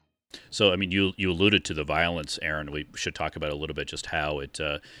 So, I mean, you alluded to the violence, Aaron. We should talk about it a little bit, just how it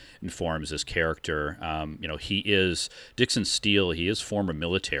informs his character. He is Dixon Steele. He is former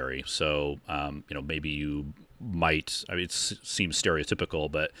military, so maybe you might. I mean, it seems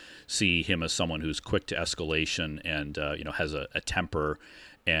stereotypical, but see him as someone who's quick to escalation and has a temper.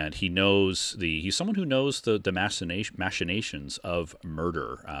 And he's someone who knows the machinations of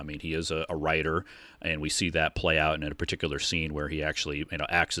murder. I mean, he is a writer, and we see that play out in a particular scene where he actually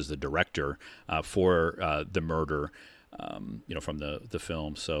acts as the director for the murder. From the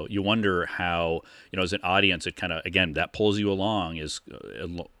film. So you wonder how, as an audience, it kind of, again, that pulls you along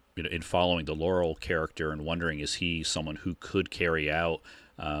in following the Laurel character and wondering, is he someone who could carry out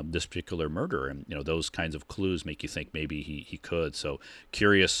this particular murder? And those kinds of clues make you think maybe he could. So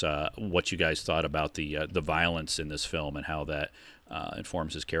curious what you guys thought about the violence in this film and how that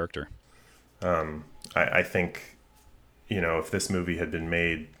informs his character. I think if this movie had been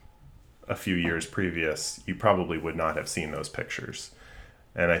made a few years previous, you probably would not have seen those pictures.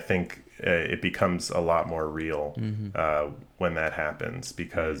 And I think it becomes a lot more real when that happens,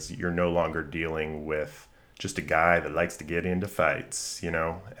 because you're no longer dealing with just a guy that likes to get into fights,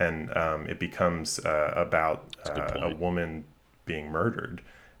 and it becomes about a woman being murdered,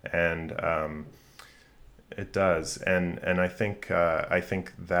 and it does, and I think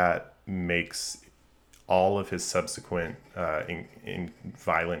that makes all of his subsequent in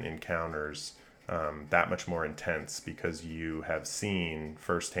violent encounters that much more intense, because you have seen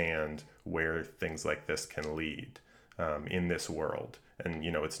firsthand where things like this can lead in this world. And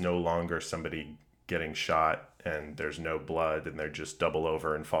it's no longer somebody getting shot and there's no blood and they're just double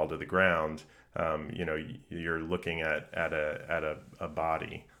over and fall to the ground. You're looking at a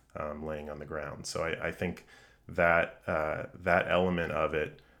body laying on the ground. So I think that that element of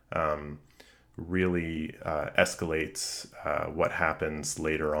it really escalates what happens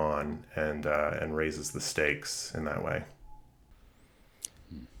later on and raises the stakes in that way.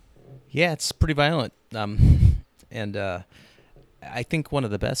 Yeah, it's pretty violent. And I think one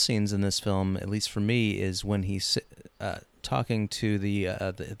of the best scenes in this film, at least for me, is when he's talking to the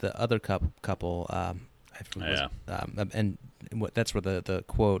other couple. And that's where the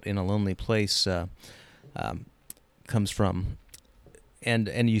quote "in a lonely place" comes from.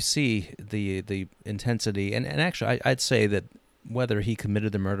 And you see the intensity, and actually I'd say that whether he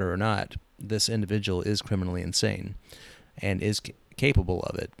committed the murder or not, this individual is criminally insane, and is capable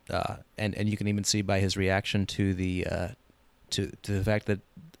of it. And you can even see by his reaction to the fact that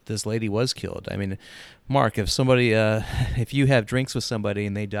this lady was killed. I mean, Mark, if somebody, if you have drinks with somebody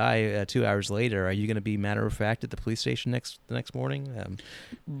and they die 2 hours later, are you going to be matter of fact at the police station the next morning?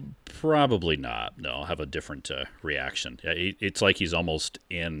 Probably not. No, I'll have a different reaction. It's like he's almost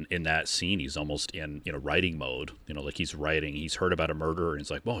in that scene. He's almost in writing mode. Like he's writing. He's heard about a murder and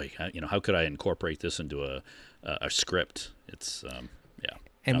he's like, boy, how could I incorporate this into a script? It's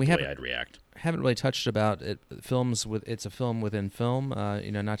and not the way I'd react. Haven't really touched about it. It's a film within film.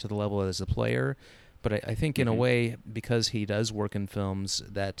 Not to the level as a player, but I think in a way, because he does work in films,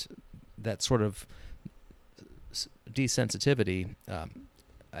 that sort of desensitivity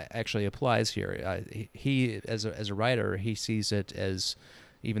actually applies here. He as a writer, he sees it as,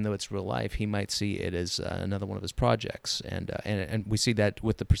 even though it's real life, he might see it as another one of his projects, and we see that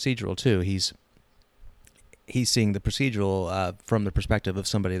with the procedural too. He's seeing the procedural from the perspective of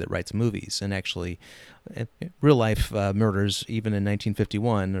somebody that writes movies, and actually real life murders, even in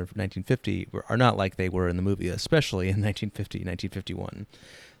 1951 or 1950, are not like they were in the movie, especially in 1950, 1951.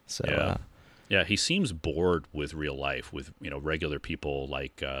 So yeah, he seems bored with real life, with regular people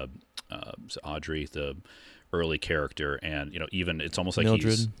like Audrey, the early character, and even it's almost like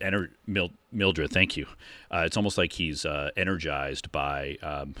Mildred. Mildred, thank you. It's almost like he's energized by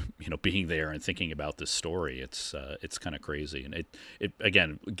being there and thinking about this story. It's kind of crazy, and it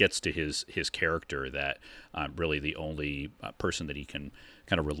again gets to his character that really the only person that he can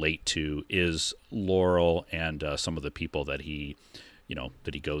kind of relate to is Laurel and some of the people that he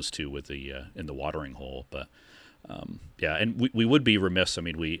goes to with the in the watering hole, but. And we would be remiss. I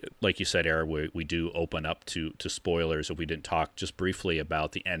mean, we, like you said, Aaron, we do open up to spoilers. If we didn't talk just briefly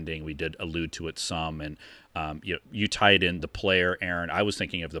about the ending, we did allude to it some, and you tied in the player, Aaron. I was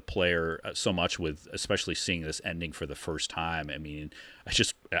thinking of the player so much with, especially seeing this ending for the first time. I mean,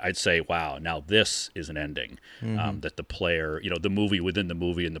 I'd say, wow, now this is an ending that the player, the movie within the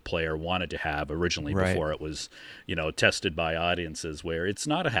movie and the player wanted to have originally before it was, tested by audiences, where it's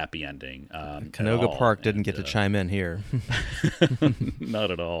not a happy ending. Canoga Park didn't get to chime in here.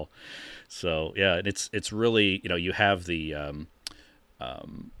 Not at all. So yeah, and it's really, you have the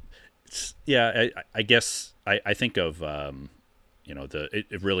I guess I think of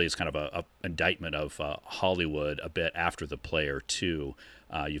it really is kind of a indictment of Hollywood a bit after The Player too.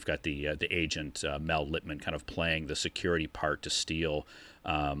 You've got the agent Mel Littman kind of playing the security part to Steele,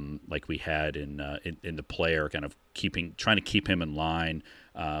 like we had in The Player, kind of trying to keep him in line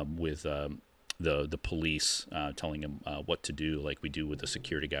with the police, telling him what to do, like we do with the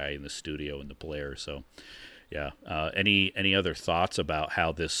security guy in the studio in The Player. So, yeah. Any other thoughts about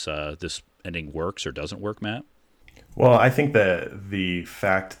how this ending works or doesn't work, Matt? Well, I think that the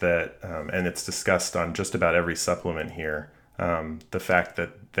fact that, and it's discussed on just about every supplement here, the fact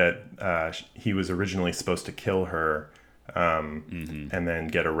that he was originally supposed to kill her, and then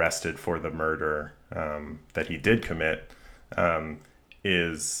get arrested for the murder that he did commit,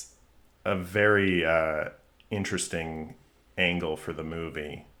 is a very interesting angle for the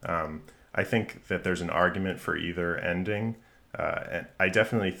movie. I think that there's an argument for either ending. And I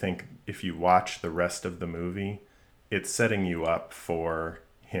definitely think if you watch the rest of the movie, it's setting you up for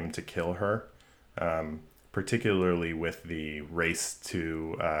him to kill her, particularly with the race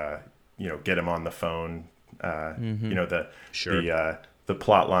to, get him on the phone. The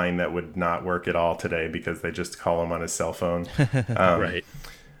plot line that would not work at all today because they just call him on his cell phone. Right.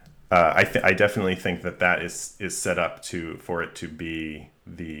 I definitely think that is set up for it to be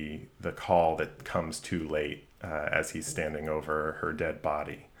the call that comes too late as he's standing over her dead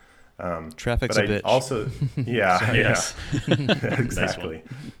body. Traffic's a bitch. Also, yeah, Yes. exactly.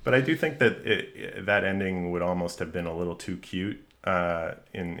 Nice. But I do think that that ending would almost have been a little too cute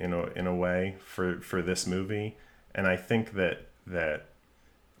in a way for this movie, and I think that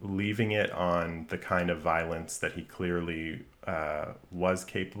leaving it on the kind of violence that he clearly was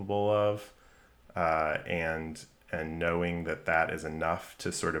capable of, and knowing that is enough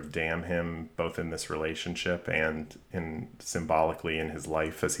to sort of damn him both in this relationship and symbolically in his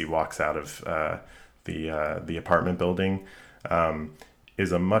life as he walks out of the apartment building,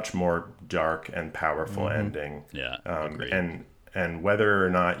 is a much more dark and powerful ending. Yeah, agreed. And whether or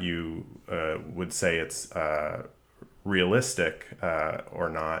not you would say it's realistic or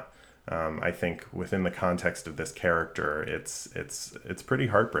not, I think within the context of this character, it's pretty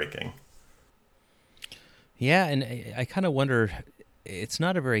heartbreaking. Yeah, and I kind of wonder, it's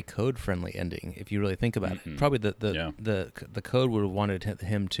not a very code-friendly ending if you really think about it. Probably the code would have wanted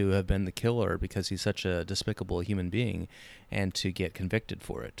him to have been the killer because he's such a despicable human being, and to get convicted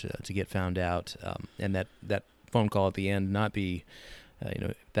for it, to get found out, and that phone call at the end not be,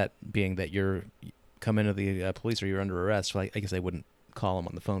 that being that you're come into the police or you're under arrest. Well, I guess they wouldn't call him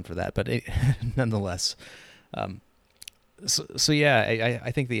on the phone for that, but nonetheless. So yeah,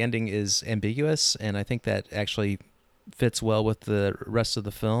 I think the ending is ambiguous, and I think that actually fits well with the rest of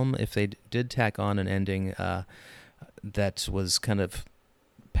the film. If they did tack on an ending that was kind of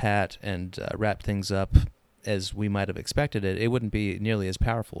pat and wrapped things up as we might have expected it wouldn't be nearly as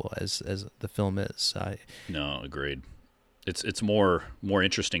powerful as the film is. No, agreed. It's more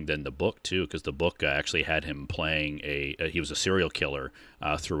interesting than the book too, because the book actually had him playing he was a serial killer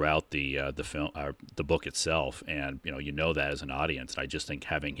throughout the film, the book itself, and that as an audience. I just think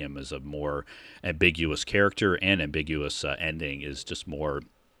having him as a more ambiguous character and ambiguous ending is just more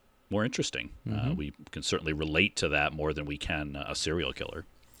interesting. We can certainly relate to that more than we can a serial killer.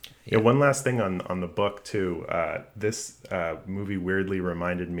 Yeah, one last thing on the book too. This movie weirdly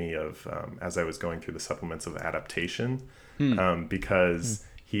reminded me of as I was going through the supplements of adaptation, because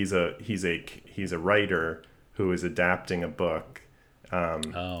he's a writer who is adapting a book,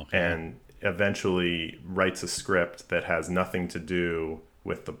 and eventually writes a script that has nothing to do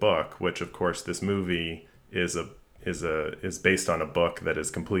with the book. Which, of course, this movie is based on a book that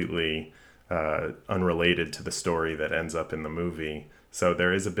is completely unrelated to the story that ends up in the movie. So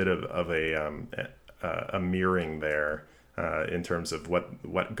there is a bit of a mirroring there in terms of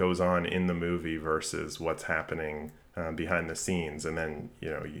what goes on in the movie versus what's happening behind the scenes. And then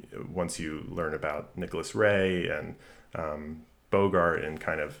once you learn about Nicholas Ray and Bogart and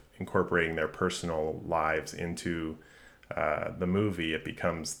kind of incorporating their personal lives into the movie, it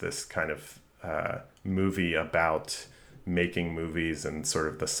becomes this kind of movie about making movies and sort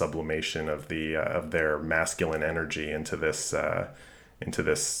of the sublimation of their masculine energy into this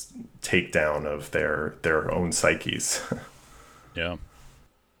takedown of their own psyches. Yeah.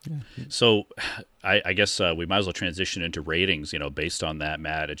 So I guess we might as well transition into ratings, based on that,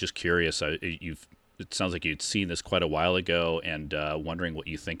 Matt. I'm just curious. It sounds like you'd seen this quite a while ago, and wondering what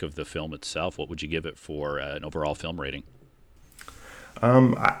you think of the film itself. What would you give it for an overall film rating?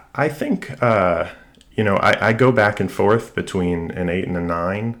 I think, I go back and forth between an 8 and a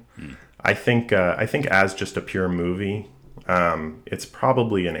 9. I think as just a pure movie, it's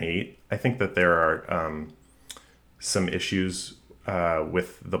probably an 8. I think that there are some issues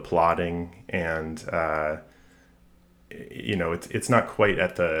with the plotting, and it's not quite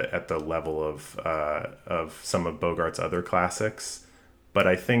at the level of some of Bogart's other classics, but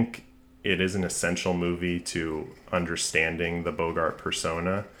I think it is an essential movie to understanding the Bogart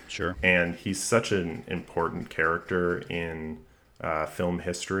persona. Sure. And he's such an important character in film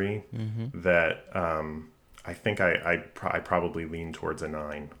history that I think I probably lean towards a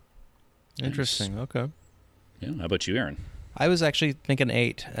 9. Interesting. Okay. Yeah. How about you, Aaron? I was actually thinking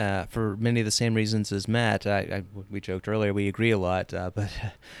 8 for many of the same reasons as Matt. We joked earlier we agree a lot, but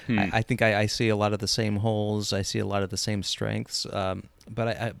I think I see a lot of the same holes. I see a lot of the same strengths.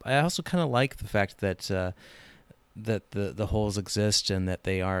 But I also kind of like the fact that that the holes exist and that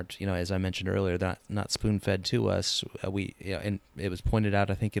they aren't, as I mentioned earlier, not spoon-fed to us. And it was pointed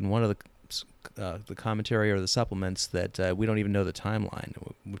out, I think, in one of the commentary or the supplements that we don't even know the timeline.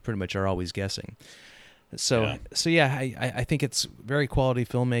 We pretty much are always guessing. So yeah, I think it's very quality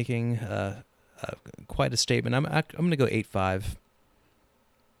filmmaking, quite a statement. I'm going to go 8.5.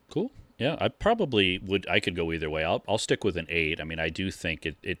 Cool. Yeah, I could go either way. I'll stick with an 8. I mean, I do think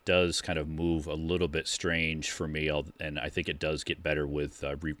it does kind of move a little bit strange for me, and I think it does get better with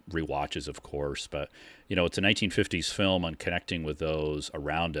rewatches, of course. But it's a 1950s film, and connecting with those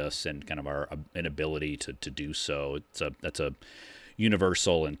around us and kind of our inability to do so. That's a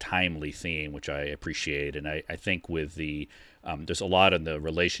universal and timely theme, which I appreciate. And I think with there's a lot in the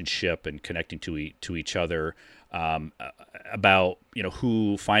relationship and connecting to each other, about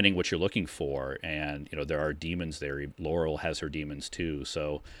who finding what you're looking for, and there are demons there. Laurel has her demons too.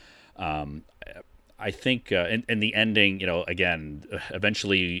 So I think in the ending, again,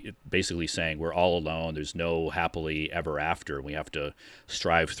 eventually basically saying we're all alone. There's no happily ever after. We have to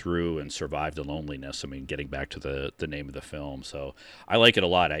strive through and survive the loneliness. I mean, getting back to the name of the film. So I like it a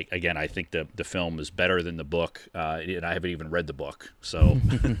lot. I think the film is better than the book, and I haven't even read the book. So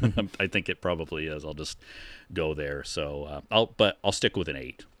I think it probably is. I'll just go there. So I'll stick with an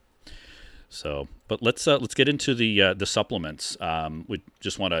 8. So, but let's get into the supplements. We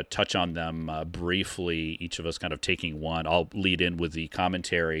just want to touch on them briefly. Each of us kind of taking one. I'll lead in with the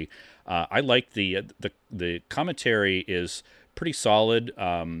commentary. I like the commentary is pretty solid.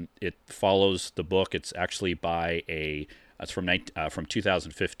 It follows the book. It's actually by it's from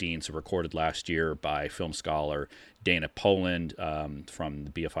 2015, so recorded last year by film scholar Dana Poland from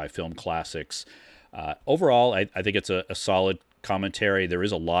the BFI Film Classics. Overall, I think it's a solid commentary. There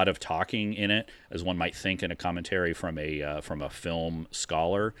is a lot of talking in it, as one might think in a commentary from a film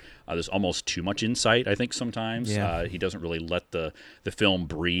scholar. There's almost too much insight, I think, sometimes. Yeah. He doesn't really let the film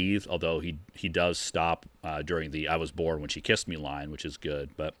breathe, although he does stop during the "I was born when she kissed me" line, which is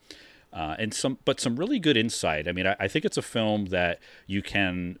good. But some really good insight. I mean, I think it's a film that you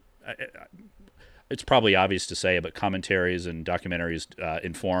can. It's probably obvious to say, but commentaries and documentaries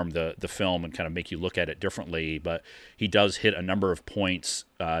inform the film and kind of make you look at it differently. But he does hit a number of points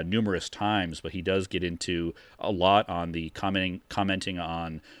numerous times, but he does get into a lot on the commenting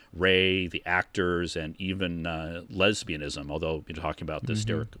on Ray, the actors, and even lesbianism, although you're talking about the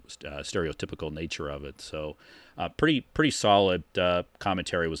stereotypical nature of it. So pretty solid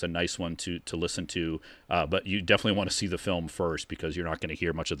commentary. Was a nice one to listen to, but you definitely want to see the film first, because you're not going to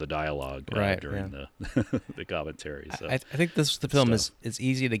hear much of the dialogue during the commentary. So I think the film is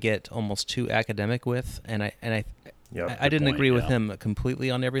easy to get almost too academic with, and I didn't agree with him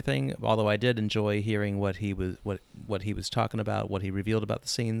completely on everything, although I did enjoy hearing what he was talking about, what he revealed about the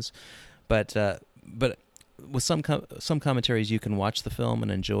scenes. But with some commentaries, you can watch the film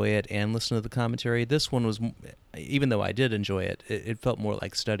and enjoy it and listen to the commentary. This one was, even though I did enjoy it, it felt more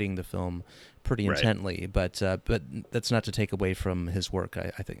like studying the film pretty intently. But that's not to take away from his work.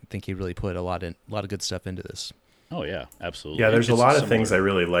 I think he really put a lot of good stuff into this. Oh yeah, absolutely. Yeah, there's a lot of things I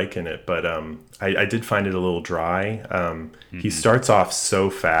really like in it, but I did find it a little dry. He starts off so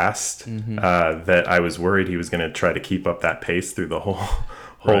fast that I was worried he was going to try to keep up that pace through the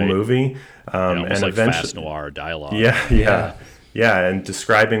whole movie. Almost and like eventually, fast noir dialogue. Yeah, and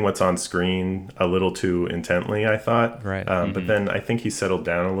describing what's on screen a little too intently, I thought. Right. But then I think he settled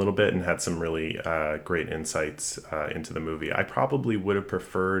down a little bit and had some really great insights into the movie. I probably would have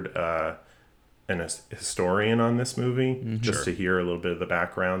preferred a historian on this movie, just to hear a little bit of the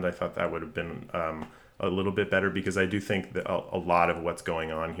background. I thought that would have been a little bit better, because I do think that a lot of what's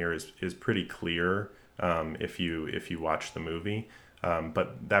going on here is pretty clear if you watch the movie.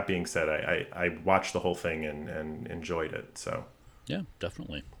 But that being said, I watched the whole thing and enjoyed it. So yeah,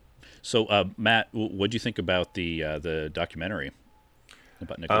 definitely. So Matt, what do you think about the documentary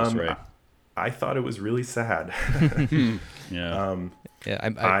about Nicholas Ray? I thought it was really sad. Yeah.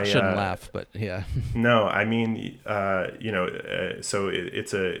 I shouldn't laugh, but yeah. No, I mean, so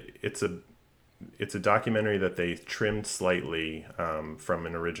it's a documentary that they trimmed slightly from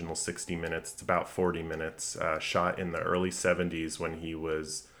an original 60 minutes. It's about 40 minutes, shot in the early 70s when he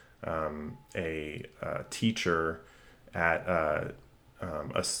was a teacher at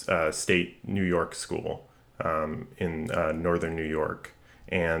a state New York school in northern New York.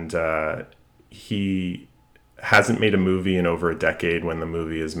 And he hasn't made a movie in over a decade when the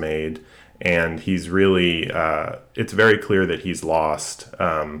movie is made. And he's really, it's very clear that he's lost,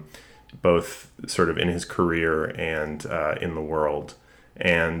 both sort of in his career and in the world.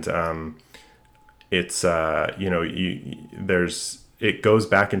 And it's, it goes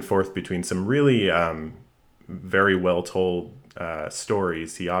back and forth between some really very well told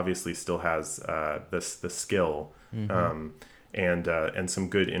stories. He obviously still has the skill. And some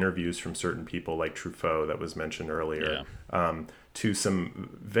good interviews from certain people like Truffaut that was mentioned earlier, to some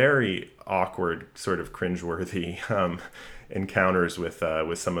very awkward, sort of cringeworthy encounters with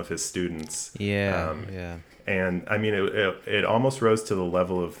some of his students. And I mean, it almost rose to the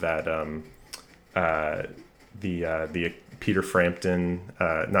level of that the Peter Frampton,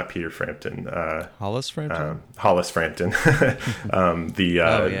 not Peter Frampton, Hollis Frampton,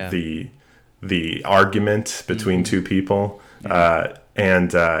 the argument between two people.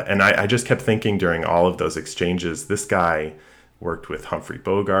 And I just kept thinking during all of those exchanges, this guy worked with Humphrey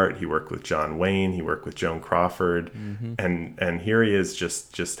Bogart, he worked with John Wayne, he worked with Joan Crawford, and here he is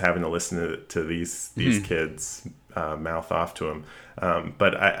just having to listen to these kids mouth off to him.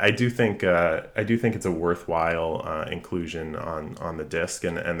 But I do think it's a worthwhile inclusion on the disc,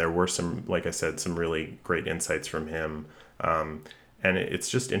 and there were some, like I said, some really great insights from him. And it's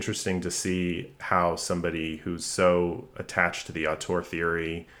just interesting to see how somebody who's so attached to the auteur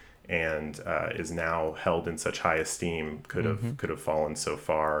theory and is now held in such high esteem could have fallen so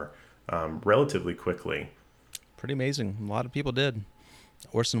far relatively quickly. Pretty amazing. A lot of people did.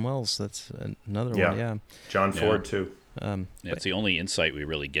 Orson Welles, that's another one. Yeah. John Ford too. It's the only insight we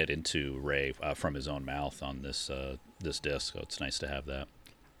really get into Ray from his own mouth on this disc. So it's nice to have that.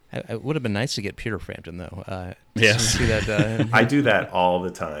 It would have been nice to get Peter Frampton, though. Yes. See that, I do that all the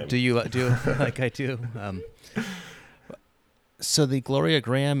time. Do you like I do? So the Gloria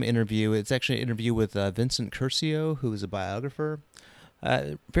Graham interview, it's actually an interview with Vincent Curcio, who is a biographer.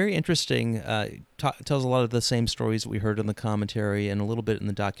 Very interesting. Tells a lot of the same stories that we heard in the commentary and a little bit in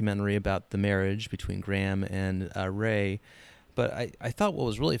the documentary about the marriage between Graham and Ray. But I thought what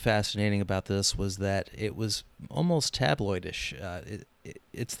was really fascinating about this was that it was almost tabloidish.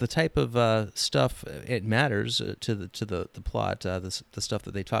 It's the type of stuff, it matters to the plot, the stuff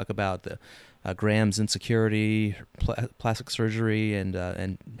that they talk about, the Graham's insecurity, plastic surgery,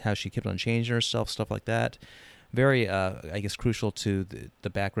 and how she kept on changing herself, stuff like that. Very, I guess, crucial to the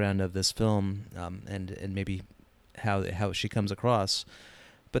background of this film, and maybe how she comes across.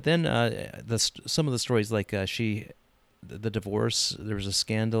 But then some of the stories, like the divorce, there was a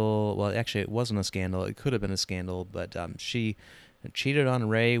scandal. Well, actually, it wasn't a scandal. It could have been a scandal, but she cheated on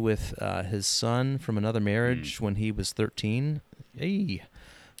Ray with his son from another marriage when he was 13. Hey.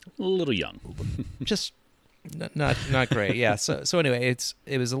 A little young. Just not great. Yeah. So anyway,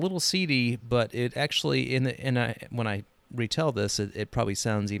 it was a little seedy, but it actually when I retell this, it probably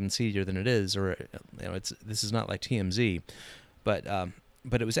sounds even seedier than it is, or this is not like TMZ, but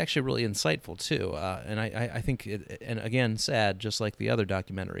it was actually really insightful too. And I think and again, sad, just like the other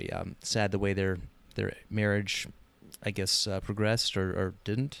documentary. Sad the way their marriage, I guess, progressed or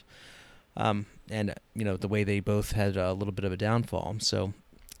didn't, and the way they both had a little bit of a downfall. So.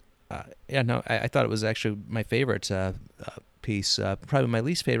 I thought it was actually my favorite piece. Probably my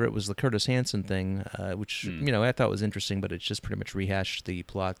least favorite was the Curtis Hanson thing, which I thought was interesting, but it just pretty much rehashed the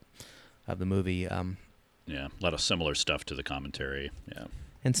plot of the movie. A lot of similar stuff to the commentary. Yeah.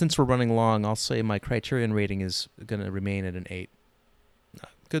 And since we're running long, I'll say my Criterion rating is going to remain at an 8.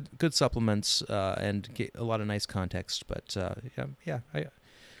 Good supplements and get a lot of nice context, but I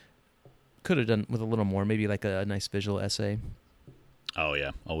could have done with a little more, maybe like a nice visual essay. Oh,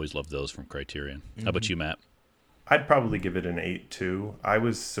 yeah. Always loved those from Criterion. How about you, Matt? I'd probably give it an 8, too. I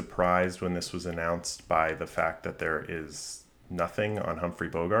was surprised when this was announced by the fact that there is nothing on Humphrey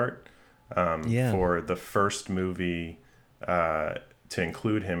Bogart. For the first movie to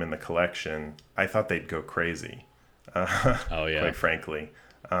include him in the collection, I thought they'd go crazy. Quite frankly.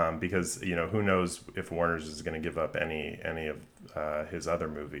 Because, who knows if Warner's is going to give up any of his other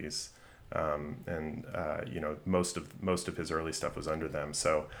movies. Most of his early stuff was under them.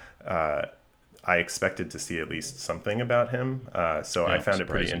 So I expected to see at least something about him. So I found it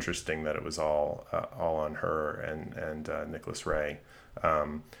pretty surprising. interesting that it was all on her and Nicholas Ray.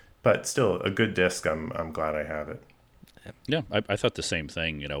 But still, a good disc. I'm glad I have it. Yeah, I thought the same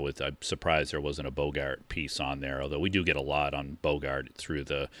thing. I'm surprised there wasn't a Bogart piece on there, although we do get a lot on Bogart through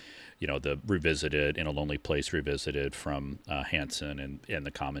the revisited In a Lonely Place revisited from Hansen and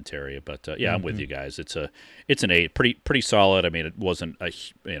the commentary. But I'm with you guys. It's an 8, pretty solid. I mean, it wasn't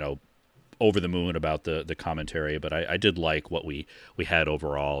over the moon about the commentary, but I did like what we had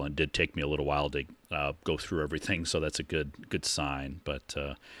overall, and did take me a little while to go through everything, so that's a good sign. But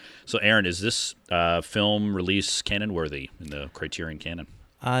so Aaron, is this film release canon worthy in the Criterion canon?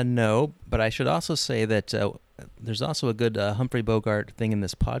 No, but I should also say that there's also a good Humphrey Bogart thing in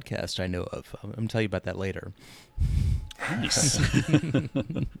this podcast I know of. I'm going to tell you about that later. Nice.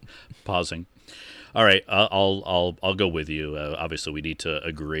 Pausing. All right, I'll go with you. Obviously, we need to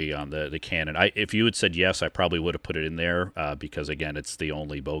agree on the canon. If you had said yes, I probably would have put it in there because again, it's the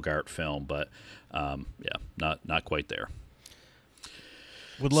only Bogart film. But not quite there.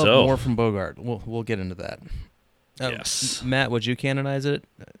 Would love more from Bogart. We'll get into that. Yes, Matt, would you canonize it?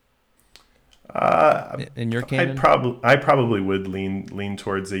 In your canon, I probably would lean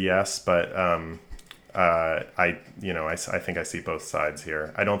towards a yes, but I think I see both sides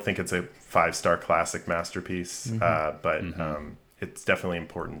here. I don't think it's a 5-star classic masterpiece, but it's definitely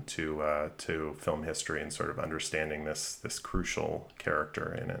important to film history and sort of understanding this crucial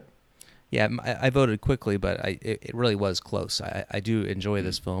character in it. Yeah, I voted quickly, but it really was close. I do enjoy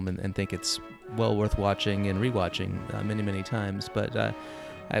this film and think it's well worth watching and rewatching many times. But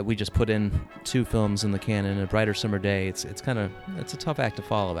we just put in 2 films in the canon, A Brighter Summer Day. It's a tough act to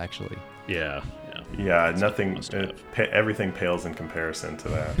follow, actually. Yeah. Yeah, nothing. Everything pales in comparison to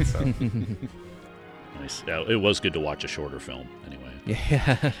that. So. Nice. Yeah, it was good to watch a shorter film, anyway.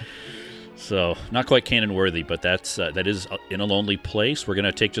 Yeah. So not quite canon worthy, but that is In a Lonely Place. We're going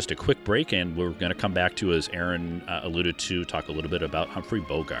to take just a quick break, and we're going to come back to, as Aaron alluded to, talk a little bit about Humphrey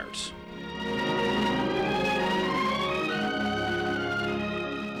Bogart.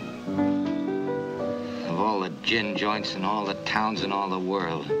 Of all the gin joints in all the towns in all the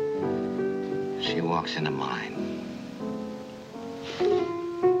world, she walks into mine.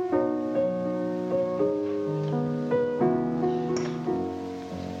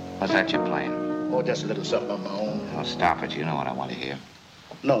 What's that you're playing? Oh, just a little something on my own. Oh, stop it. You know what I want to hear.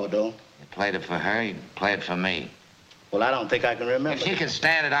 No, I don't. You played it for her, you play it for me. Well, I don't think I can remember. If she can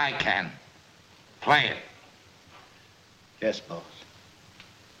stand it, I can. Play it. Yes, boss.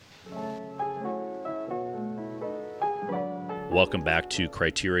 Welcome back to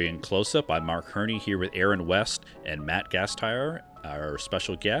Criterion Close-Up. I'm Mark Herney here with Aaron West and Matt Gastire, our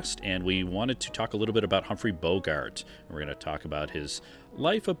special guest, and we wanted to talk a little bit about Humphrey Bogart. We're going to talk about his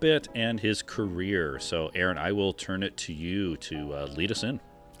life a bit and his career. So, Aaron, I will turn it to you to lead us in.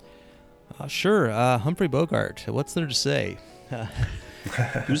 Sure. Humphrey Bogart. What's there to say?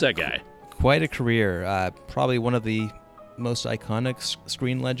 Who's that guy? Quite a career. Probably one of the most iconic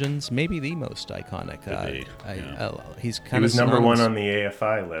screen legends, maybe the most iconic. He's kind of he was number one on the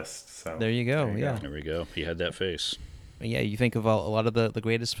AFI list. So there you go. There we go. He had that face. Yeah, you think of a lot of the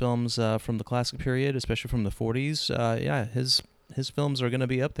greatest films from the classic period, especially from the 40s. His films are going to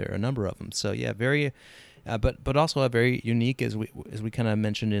be up there, a number of them. So yeah, very, but also a very unique, as we kind of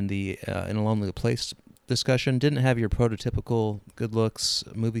mentioned in the In a Lonely Place discussion. Didn't have your prototypical good looks,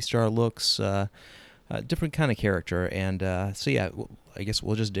 movie star looks. Different kind of character, and so yeah, I guess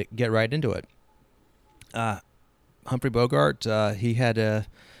we'll just get right into it. Humphrey Bogart, he had a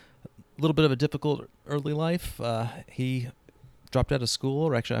little bit of a difficult early life. He dropped out of school,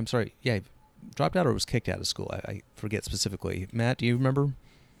 or actually, I'm sorry, he dropped out or was kicked out of school. I forget specifically. Matt, do you remember?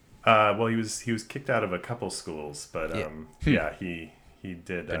 Well, he was kicked out of a couple schools, but he did. He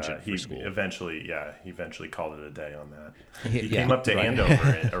eventually called it a day on that. He came up to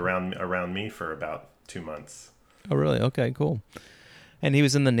Andover around me for about 2 months. Oh, really? Okay, cool. And he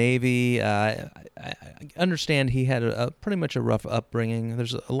was in the Navy. I understand he had a pretty much a rough upbringing.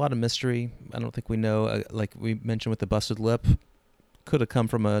 There's a lot of mystery. I don't think we know. Like we mentioned with the busted lip, could have come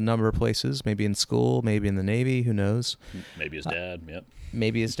from a number of places. Maybe in school, maybe in the Navy. Who knows? Maybe his dad. Yep.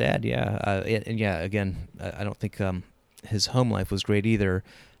 Maybe his dad. Yeah. And yeah. Again, I don't think his home life was great either.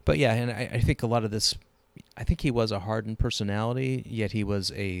 But yeah, and I think a lot of this. I think he was a hardened personality, yet he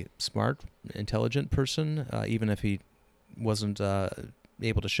was a smart, intelligent person, even if he wasn't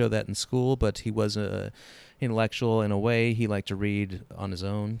able to show that in school, but he was intellectual in a way. He liked to read on his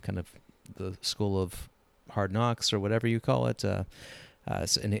own, kind of the school of hard knocks or whatever you call it. And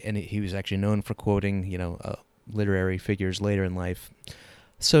he was actually known for quoting, literary figures later in life.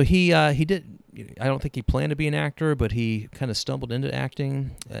 So he did. I don't think he planned to be an actor, but he kind of stumbled into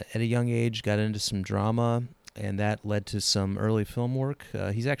acting at a young age. Got into some drama, and that led to some early film work.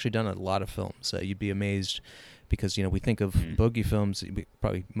 He's actually done a lot of films. You'd be amazed because we think of bogey films.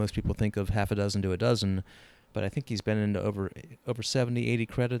 Probably most people think of half a dozen to a dozen, but I think he's been into over 70, 80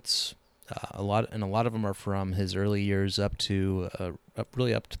 credits. A lot of them are from his early years up to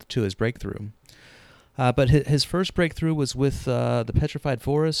his breakthrough. But his first breakthrough was with The Petrified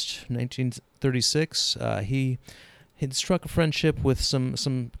Forest, 1936. He had struck a friendship with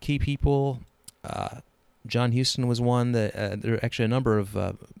some key people. John Huston was one. That there are actually a number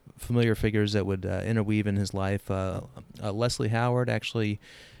of familiar figures that would interweave in his life. Leslie Howard actually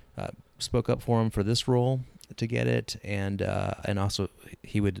spoke up for him for this role to get it, and also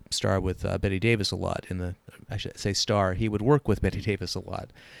he would star with Bette Davis a lot. I should say star. He would work with Bette Davis a lot.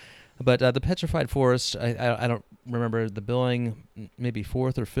 But The Petrified Forest, I don't remember the billing, maybe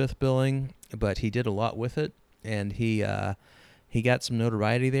fourth or fifth billing, but he did a lot with it, and he got some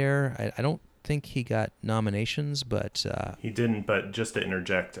notoriety there. I don't think he got nominations, but he didn't. But just to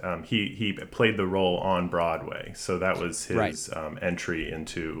interject, he played the role on Broadway, so that was his entry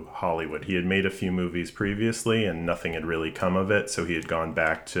into Hollywood. He had made a few movies previously, and nothing had really come of it. So he had gone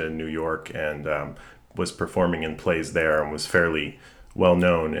back to New York and was performing in plays there, and was fairly well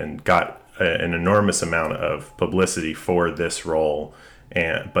known, and got an enormous amount of publicity for this role.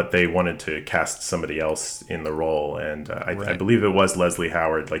 But they wanted to cast somebody else in the role, and I believe it was Leslie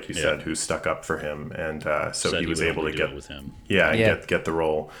Howard, like you said, who stuck up for him, and so he was able to get with him. Get the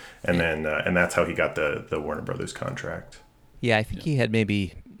role, and then and that's how he got the Warner Brothers contract. Yeah, I think he had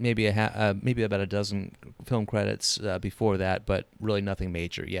maybe about a dozen film credits before that, but really nothing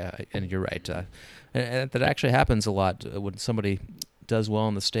major. Yeah, and you're right, and that actually happens a lot when somebody does well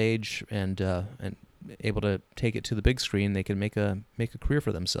on the stage and able to take it to the big screen. They can make a career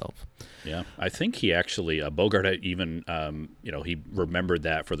for themselves. Yeah, I think he actually Bogart even he remembered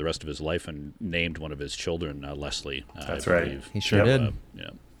that for the rest of his life and named one of his children Leslie. That's right. He sure did.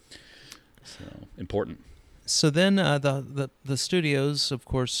 So important. So then the studios, of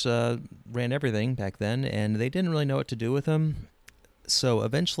course, ran everything back then, and they didn't really know what to do with him. So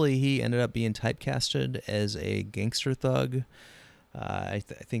eventually he ended up being typecasted as a gangster thug. I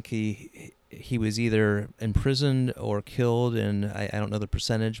think he was either imprisoned or killed, and I don't know the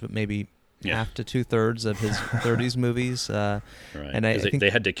percentage, but maybe half to 2/3 of his 30s movies. Right. And I think they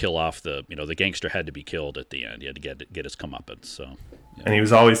had to kill off the gangster had to be killed at the end. He had to get his comeuppance. So. Yeah. And he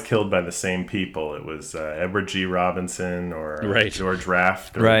was always killed by the same people. It was Edward G. Robinson or George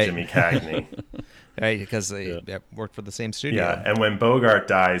Raft or Jimmy Cagney. Right, because they worked for the same studio. Yeah, and when Bogart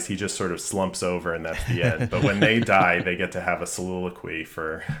dies, he just sort of slumps over, and that's the end. But when they die, they get to have a soliloquy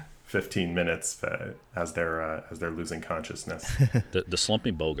for 15 minutes as they're losing consciousness. The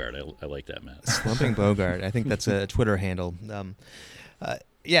slumping Bogart, I like that, Matt. Slumping Bogart, I think that's a Twitter handle.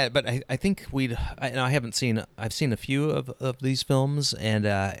 Yeah, but I think I've seen a few of these films,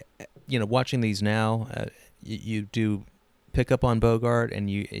 and watching these now, you do pick up on Bogart, and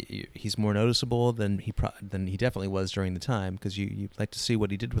he's more noticeable than he definitely was during the time, because you like to see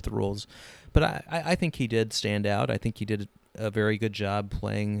what he did with the roles. But I think he did stand out. I think he did a very good job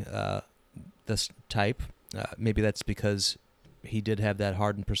playing this type. Maybe that's because he did have that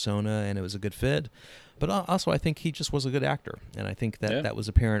hardened persona, and it was a good fit. But also, I think he just was a good actor, and I think that was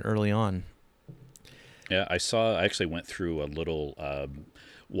apparent early on. Yeah, I actually went through a little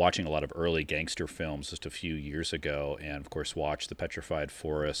watching a lot of early gangster films just a few years ago, and of course watched The Petrified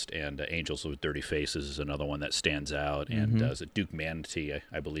Forest, and Angels with Dirty Faces is another one that stands out. And is it Duke Manatee,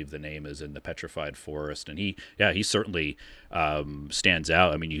 I believe the name is, in The Petrified Forest, and he certainly stands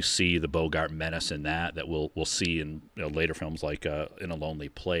out. I mean, you see the Bogart menace in that we'll see in later films like In a Lonely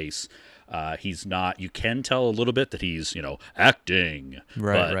Place. He's not. You can tell a little bit that he's acting,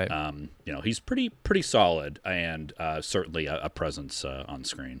 right. He's pretty solid, and certainly a presence on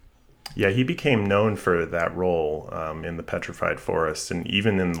screen. Yeah, he became known for that role in The Petrified Forest, and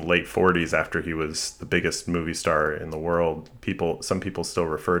even in the late 40s, after he was the biggest movie star in the world, some people still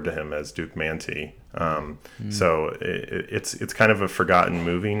referred to him as Duke Manatee. So it's kind of a forgotten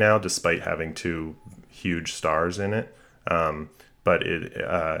movie now, despite having two huge stars in it. But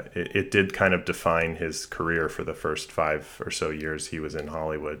it did kind of define his career for the first 5 or so years he was in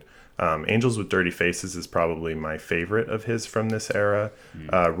Hollywood. Angels with Dirty Faces is probably my favorite of his from this era.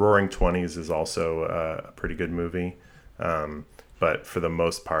 Roaring Twenties is also a pretty good movie, but for the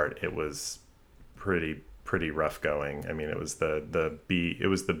most part, it was pretty rough going. I mean, it was the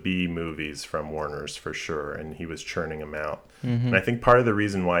B movies from Warner's for sure, and he was churning them out. And I think part of the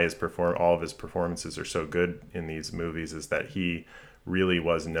reason why all of his performances are so good in these movies is that he really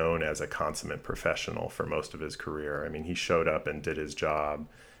was known as a consummate professional for most of his career. I mean, he showed up and did his job,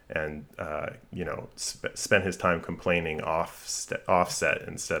 and spent his time complaining offset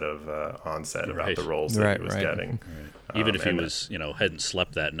instead of onset about the roles that he was getting. Right. Even if he was, hadn't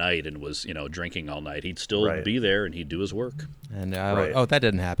slept that night and was, drinking all night, he'd still be there and he'd do his work. And that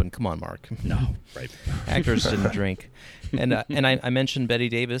didn't happen. Come on, Mark. No, right. Actors didn't drink. And I mentioned Bette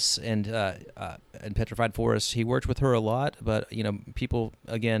Davis and Petrified Forest. He worked with her a lot, but people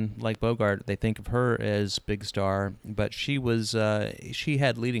again like Bogart, they think of her as big star, but she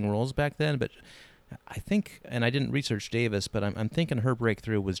had leading roles back then. But I think, and I didn't research Davis, but I'm thinking her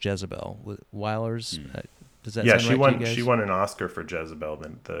breakthrough was Jezebel with Wyler's. Does that sound right to you guys? She won an Oscar for Jezebel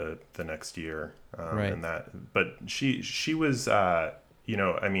the next year. Right. But she was like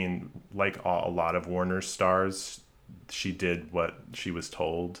a lot of Warner's stars, she did what she was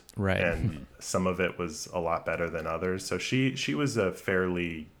told, right? And some of it was a lot better than others. So she was a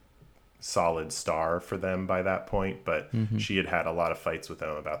fairly solid star for them by that point, but she had a lot of fights with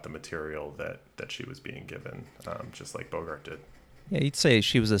them about the material that she was being given, just like Bogart did. Yeah, you'd say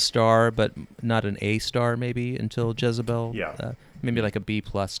she was a star, but not an A star maybe until Jezebel. Yeah. Maybe like a B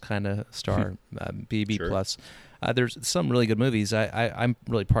plus kind of star, B Sure. plus. There's some really good movies. I'm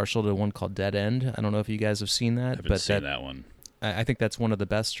really partial to one called Dead End. I don't know if you guys have seen that. I haven't seen that one. I think that's one of the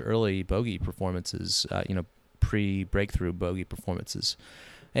best early Bogey performances, pre-breakthrough Bogey performances.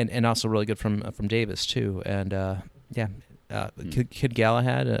 And also really good from Davis, too. And, Kid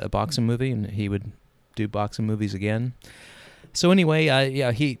Galahad, a boxing movie, and he would do boxing movies again. So anyway,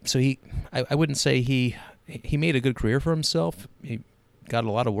 I wouldn't say he made a good career for himself. He got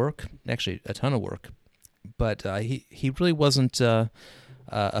a lot of work, actually a ton of work. But he really wasn't a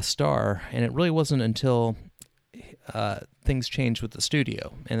star, and it really wasn't until things changed with the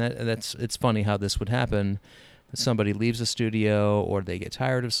studio. And it's funny how this would happen. Somebody leaves a studio, or they get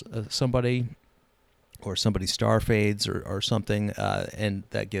tired of somebody, or somebody's star fades, or something, and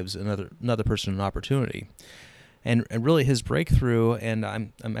that gives another person an opportunity. And really his breakthrough, and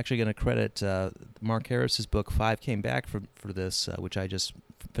I'm actually going to credit Mark Harris's book, Five Came Back for this, which I just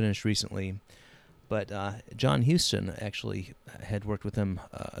finished recently. But John Huston actually had worked with him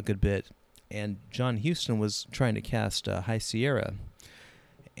a good bit, and John Huston was trying to cast High Sierra,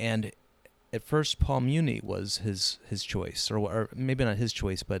 and at first Paul Muni was his choice, or maybe not his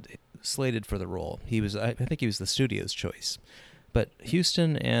choice, but slated for the role. I think he was the studio's choice. But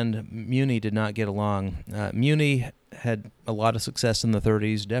Huston and Muni did not get along. Muni had a lot of success in the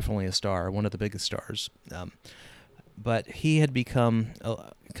 30s, definitely a star, one of the biggest stars. But he had become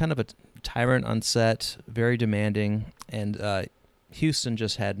kind of a tyrant on set, very demanding, and Huston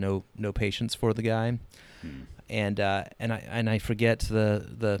just had no patience for the guy. And I forget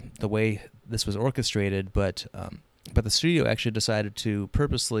the way this was orchestrated, but the studio actually decided to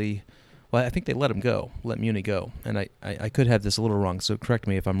purposely. Well, I think they let Muni go, and I could have this a little wrong, so correct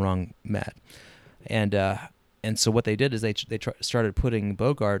me if I'm wrong, Matt. And so what they did is they started putting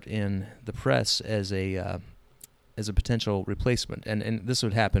Bogart in the press as a potential replacement, and this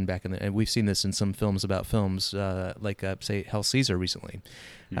would happen back and we've seen this in some films about films, like say Hell Caesar recently.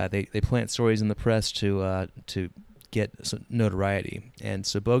 They plant stories in the press to get some notoriety, and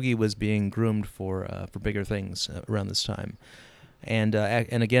so Bogey was being groomed for bigger things around this time, and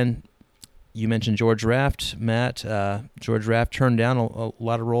again. You mentioned George Raft, Matt. George Raft turned down a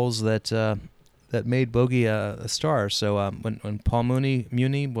lot of roles that made Bogey a star. So when Paul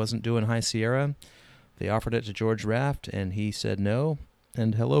Muni wasn't doing High Sierra, they offered it to George Raft, and he said no.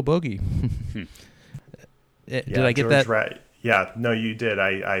 And hello, Bogey. Did I get George that? Yeah, no, you did.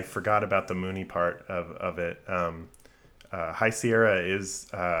 I forgot about the Mooney part of it. High Sierra is,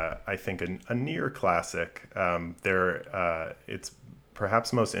 I think, a near classic. It's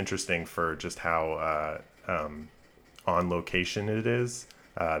perhaps most interesting for just how on location it is.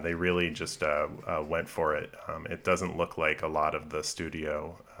 They really just went for it. It doesn't look like a lot of the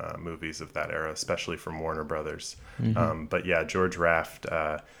studio movies of that era, especially from Warner Brothers. But yeah, George Raft,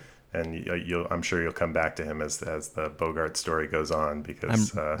 and I'm sure you'll come back to him as the Bogart story goes on,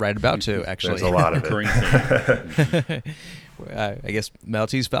 because I'm right about to, actually. There's a lot of it. I guess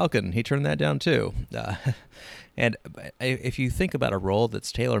Maltese Falcon, he turned that down too. And if you think about a role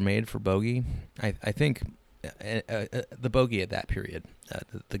that's tailor-made for Bogey, I think the Bogey at that period,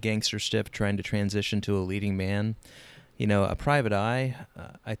 the gangster stiff trying to transition to a leading man, A Private Eye,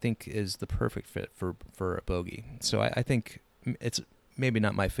 I think is the perfect fit for a Bogey. So I think it's maybe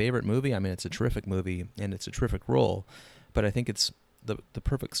not my favorite movie. I mean, it's a terrific movie and it's a terrific role, but I think it's the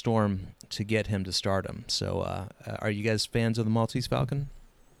perfect storm to get him to stardom. So are you guys fans of the Maltese Falcon?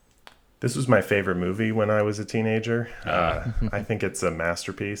 This was my favorite movie when I was a teenager. I think it's a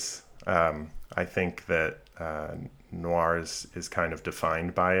masterpiece. I think that noir is kind of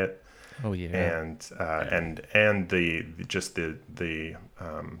defined by it. Oh yeah. And the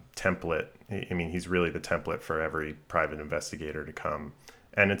template. I mean, he's really the template for every private investigator to come.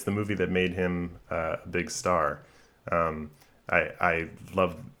 And it's the movie that made him a big star. I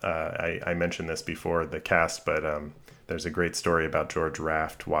love. I mentioned this before the cast, but there's a great story about George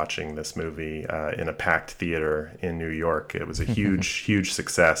Raft watching this movie in a packed theater in New York. It was a huge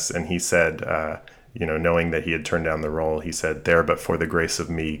success, and he said, knowing that he had turned down the role, he said, "There, but for the grace of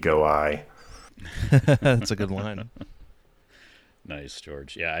me, go I." That's a good line. Nice,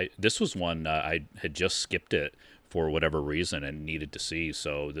 George. Yeah, this was one I had just skipped it for whatever reason and needed to see,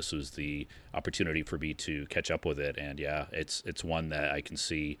 so this was the opportunity for me to catch up with it. And yeah, it's one that I can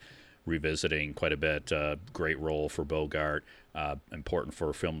see revisiting quite a bit. Great role for Bogart, important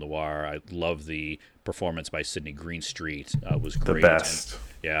for film noir. I love the performance by Sidney Greenstreet. Was great. The best. And,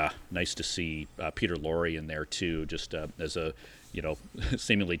 yeah, nice to see Peter Lorre in there too, just as a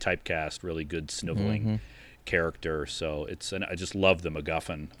seemingly typecast, really good sniveling character. So I just love the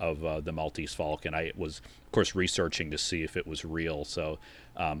MacGuffin of the Maltese Falcon. I was, of course, researching to see if it was real. So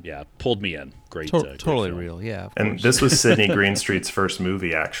pulled me in. Great, totally great real. Yeah, and course. This was Sidney Greenstreet's first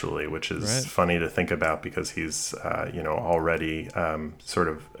movie, actually, which is funny to think about because he's already sort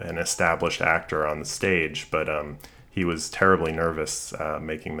of an established actor on the stage, but he was terribly nervous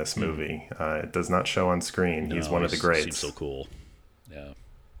making this movie. It does not show on screen. He's one of the greats. Seems so cool. Yeah.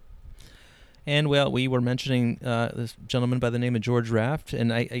 And, well, we were mentioning this gentleman by the name of George Raft,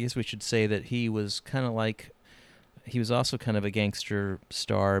 and I guess we should say that he was kind of like, he was also kind of a gangster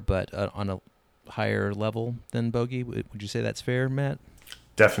star, but on a higher level than Bogey. Would you say that's fair, Matt?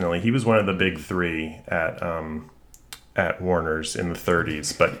 Definitely. He was one of the big three at Warner's in the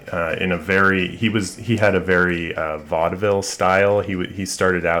 30s, but he had a very vaudeville style. He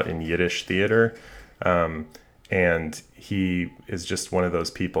started out in Yiddish theater, and he is just one of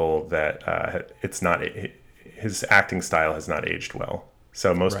those people that his acting style has not aged well.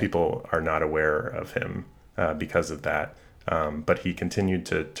 So most people are not aware of him because of that. But he continued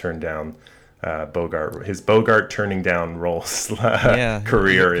to turn down Bogart. His Bogart turning down roles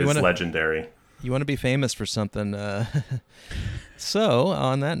career is legendary. You want to be famous for something. So,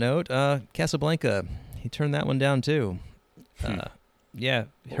 on that note, Casablanca, he turned that one down too. Yeah,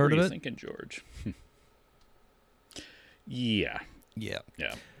 what heard were of you it? thinking, George? Yeah, Yeah.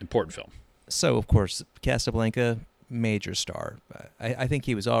 important film. So, of course, Casablanca, major star. I think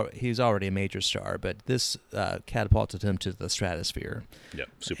he was already a major star, but this catapulted him to the stratosphere. Yep,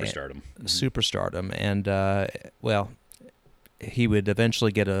 superstardom. Superstardom, and he would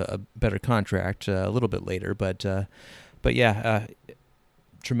eventually get a better contract a little bit later, but yeah,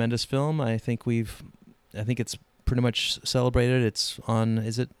 tremendous film. I think it's pretty much celebrated. It's on.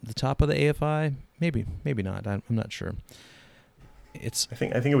 Is it the top of the AFI? Maybe not. I'm not sure. I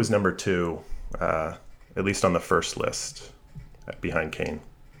think it was number 2, at least on the first list, behind Kane.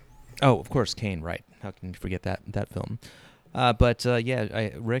 Oh, of course, Kane. Right? How can you forget that film?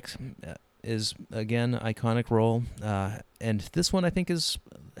 Rick is again iconic role, and this one I think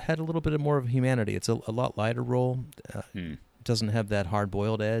had a little bit more of humanity. It's a lot lighter role. Doesn't have that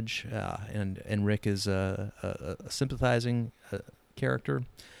hard-boiled edge, and Rick is a sympathizing character,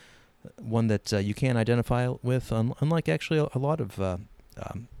 one that you can identify with, unlike actually a lot of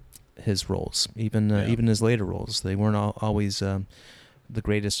his roles, even his later roles. They weren't always the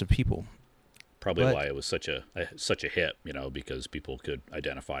greatest of people. Probably why it was such a hit, because people could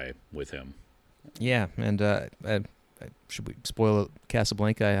identify with him. Yeah, and should we spoil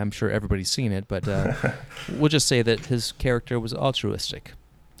Casablanca? I'm sure everybody's seen it, but we'll just say that his character was altruistic.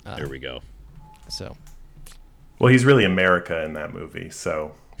 There we go. So, well, he's really America in that movie.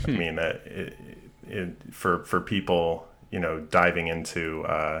 So, I mean, for people, diving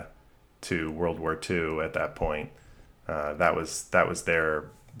into to World War II at that point, that was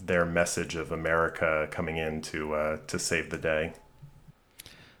their message of America coming in to save the day.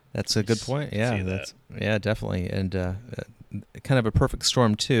 That's a good point. Yeah, yeah, definitely, and kind of a perfect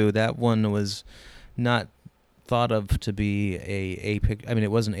storm too. That one was not thought of to be a picture. I mean,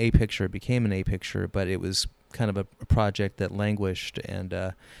 it wasn't a picture; it became an a picture, but it was kind of a project that languished, and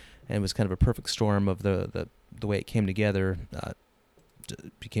it was kind of a perfect storm of the way it came together.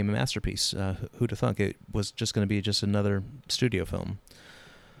 Became a masterpiece. Who'd have thunk it was just going to be just another studio film?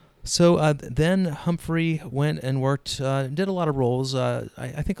 So then Humphrey went and worked, did a lot of roles.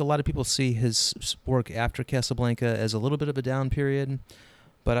 I think a lot of people see his work after Casablanca as a little bit of a down period,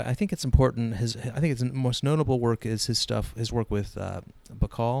 But I think it's important. I think his most notable work is his work with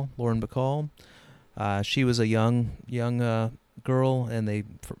Bacall, Lauren Bacall. She was a young girl, and they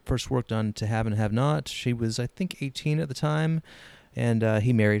first worked on To Have and Have Not. She was, I think, 18 at the time, and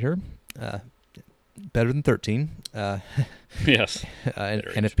he married her. Better than 13. Yes.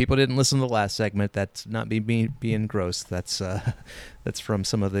 And if people didn't listen to the last segment, that's not me being gross. That's from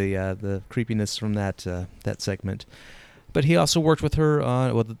some of the creepiness from that segment. But he also worked with her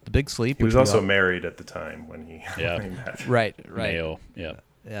on The Big Sleep. He was also married at the time when he met. Right. Mayo, yeah.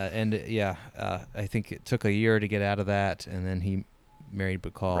 I think it took a year to get out of that, and then he married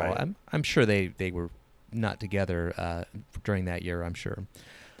Bacall. Right. I'm sure they were not together during that year. I'm sure.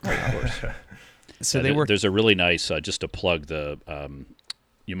 Of course. So they worked. There's a really nice, just to plug the.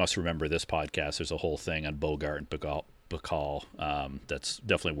 You must remember this podcast. There's a whole thing on Bogart and Bacall. That's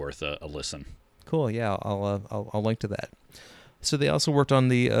definitely worth a listen. Cool. Yeah, I'll link to that. So they also worked on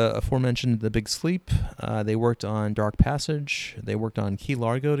the aforementioned The Big Sleep. They worked on Dark Passage. They worked on Key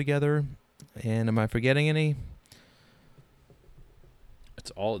Largo together. And am I forgetting any? It's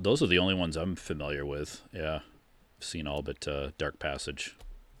all. Those are the only ones I'm familiar with. Yeah, I've seen all but Dark Passage.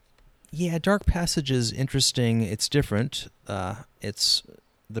 Yeah, Dark Passage is interesting. It's different.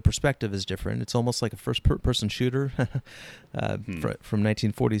 The perspective is different. It's almost like a first-person shooter from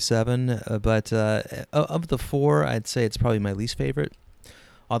 1947. But of the four, I'd say it's probably my least favorite.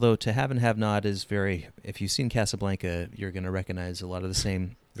 Although To Have and Have Not is very... If you've seen Casablanca, you're going to recognize a lot of the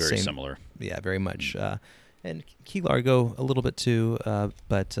same... Very similar. Yeah, very much. And Key Largo a little bit too.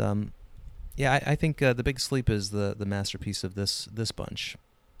 But I think The Big Sleep is the masterpiece of this bunch.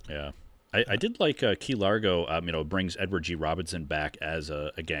 Yeah. I did like Key Largo. Brings Edward G. Robinson back as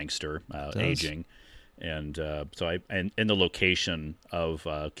a gangster, aging, and and the location of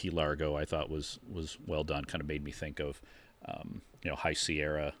Key Largo I thought was well done. Kind of made me think of High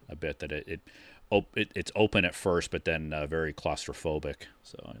Sierra a bit. That it's open at first, but then very claustrophobic.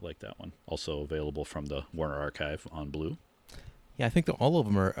 So I like that one. Also available from the Warner Archive on Blue. Yeah, I think that all of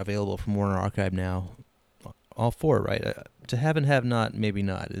them are available from Warner Archive now. All four, right? To Have and Have Not, maybe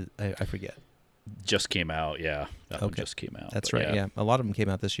not. I forget. Just came out, yeah. That one just came out. That's right, yeah. A lot of them came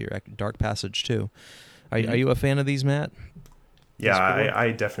out this year. Dark Passage, too. Are you a fan of these, Matt? Yeah,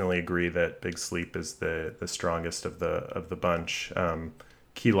 I definitely agree that Big Sleep is the strongest of the bunch.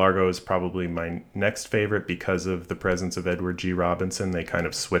 Key Largo is probably my next favorite because of the presence of Edward G. Robinson. They kind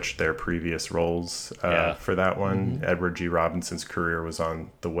of switched their previous roles for that one. Mm-hmm. Edward G. Robinson's career was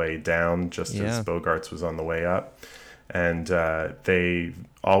on the way down, just as Bogart's was on the way up. And they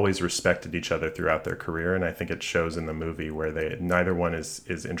always respected each other throughout their career, and I think it shows in the movie where neither one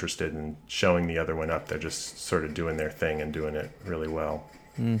is interested in showing the other one up. They're just sort of doing their thing and doing it really well.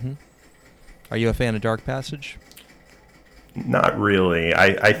 Mm-hmm. Are you a fan of Dark Passage? Not really.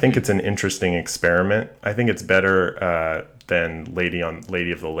 I think it's an interesting experiment. I think it's better than Lady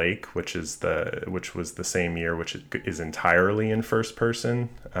of the Lake, which was the same year, which is entirely in first person.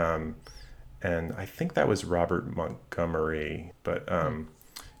 And I think that was Robert Montgomery, but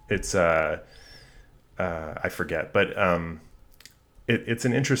it's I forget. But it's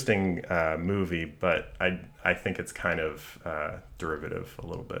an interesting movie, but I think it's kind of derivative a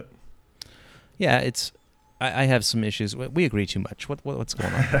little bit. Yeah, I have some issues. We agree too much. What's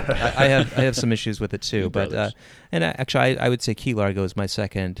going on? I have some issues with it too. But and actually, I would say Key Largo is my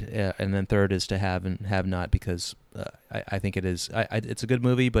second, and then third is To Have and Have Not, because I think it is. It's a good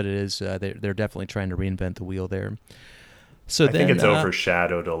movie, but it is. They're definitely trying to reinvent the wheel there. So I think it's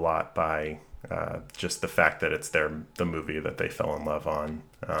overshadowed a lot by just the fact that it's the movie that they fell in love on,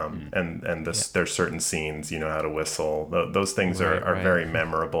 and there's certain scenes, how to whistle. Those things are very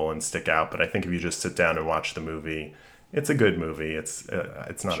memorable and stick out. But I think if you just sit down and watch the movie, it's a good movie. It's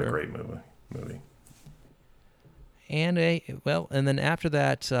not a great movie. And then after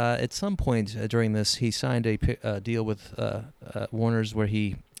that, at some point during this, he signed a deal with Warner's where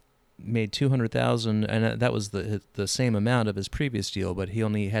he made $200,000, and that was the same amount of his previous deal, but he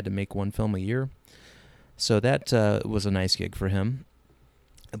only had to make one film a year. So that was a nice gig for him.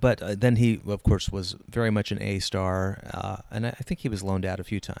 But then he, of course, was very much an A star, and I think he was loaned out a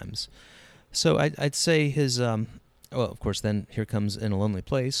few times. So I'd say his, of course, then here comes In a Lonely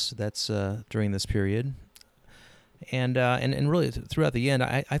Place. That's during this period. And really throughout the end,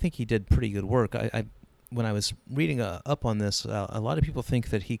 I think he did pretty good work. When I was reading up on this, a lot of people think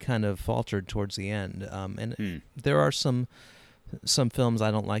that he kind of faltered towards the end. There are some films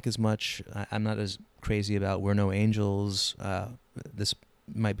I don't like as much. I'm not as crazy about We're No Angels. This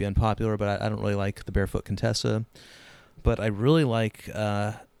might be unpopular, but I don't really like The Barefoot Contessa. But I really like,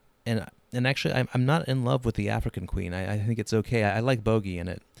 and and actually, I'm not in love with the African Queen. I think it's okay. I like Bogey in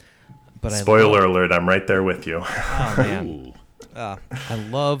it, but Spoiler alert! I'm right there with you. Oh man, Ooh. I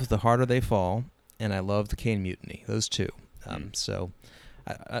love The Harder They Fall, and I love The Caine Mutiny. Those two. So,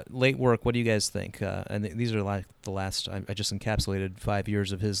 late work. What do you guys think? And these are like the last. I just encapsulated 5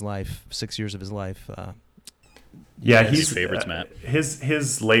 years of his life, 6 years of his life. Yeah, Any he's favorites, Matt?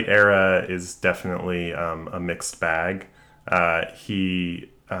 His late era is definitely a mixed bag. He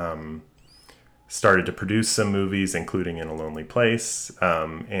started to produce some movies, including In a Lonely Place,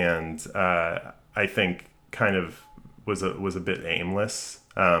 and I think kind of was a bit aimless.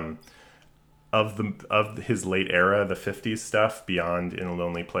 Of his late era, the 50s stuff, beyond In a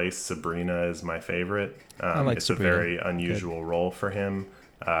Lonely Place, Sabrina is my favorite. I like it's Sabrina. a very unusual role for him.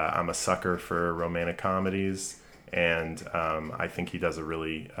 I'm a sucker for romantic comedies, and I think he does a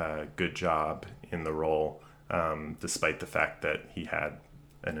really good job in the role, despite the fact that he had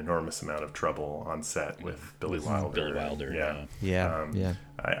an enormous amount of trouble on set with Billy Wilder. Billy Wilder, Yeah.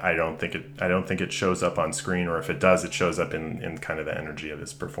 I don't think it shows up on screen, or if it does, it shows up in kind of the energy of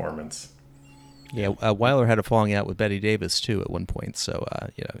his performance. Yeah, Wilder had a falling out with Betty Davis too at one point. So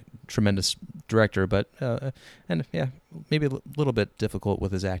tremendous director, but and yeah, maybe a little bit difficult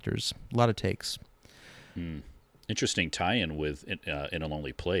with his actors. A lot of takes. Interesting tie-in with In a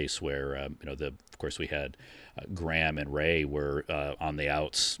Lonely Place, where of course we had Graham and Ray were on the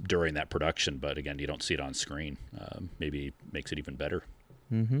outs during that production, but again, you don't see it on screen. Maybe makes it even better.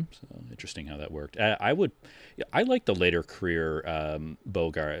 Mm-hmm. So interesting how that worked. I like the later career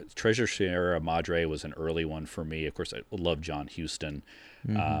Bogart. Treasure Sierra Madre was an early one for me. Of course, I love John Huston.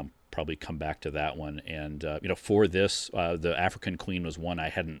 Probably come back to that one. And for this, the African Queen was one I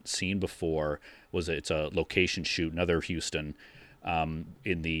hadn't seen before. It's a location shoot, another Huston,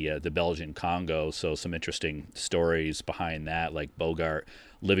 in the Belgian Congo. So some interesting stories behind that, like Bogart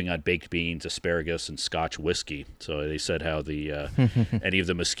living on baked beans, asparagus, and Scotch whiskey. So they said how the any of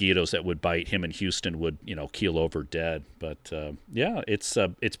the mosquitoes that would bite him in Houston would keel over dead. But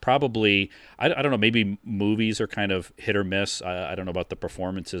it's probably I don't know. Maybe movies are kind of hit or miss. I don't know about the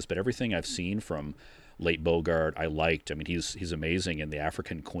performances, but everything I've seen from late Bogart I liked. I mean, he's amazing in The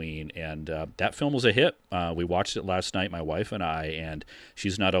African Queen, and that film was a hit. We watched it last night, my wife and I, and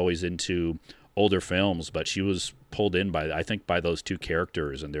she's not always into older films, but she was pulled in by those two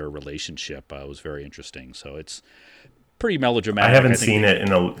characters and their relationship was very interesting. So it's pretty melodramatic. I haven't seen it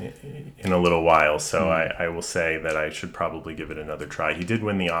in a little while, so I will say that I should probably give it another try. He did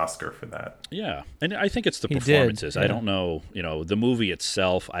win the Oscar for that. Yeah, and I think it's the He performances. did, yeah. I don't know, the movie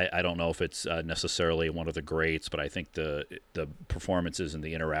itself, I don't know if it's necessarily one of the greats, but I think the performances and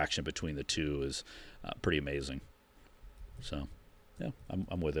the interaction between the two is pretty amazing. So, yeah,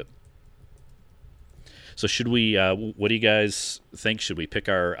 I'm with it. So should we? What do you guys think? Should we pick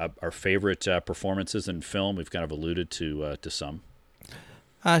our favorite performances in film? We've kind of alluded to some.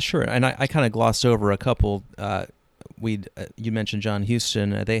 Sure. And I kind of glossed over a couple. You mentioned John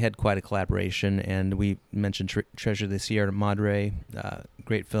Huston. They had quite a collaboration, and we mentioned Treasure of the Sierra Madre,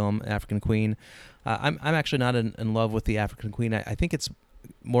 great film, African Queen. I'm actually not in love with the African Queen. I think it's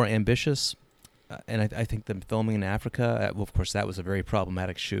more ambitious, and I think the filming in Africa. Well, of course, that was a very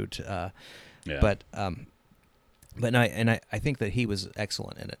problematic shoot. Yeah. But I think that he was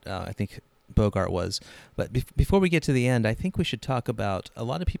excellent in it. I think Bogart was. But before we get to the end, I think we should talk about, a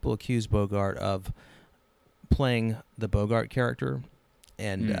lot of people accuse Bogart of playing the Bogart character,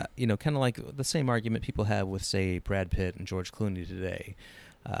 and kind of like the same argument people have with, say, Brad Pitt and George Clooney today,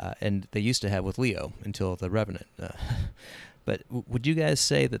 and they used to have with Leo until The Revenant. But would you guys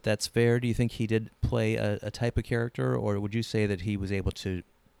say that that's fair? Do you think he did play a type of character, or would you say that he was able to,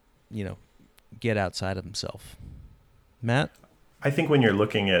 get outside of himself? Matt? I think when you're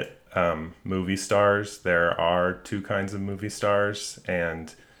looking at movie stars, there are two kinds of movie stars,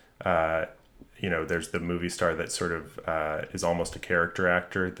 and there's the movie star that sort of is almost a character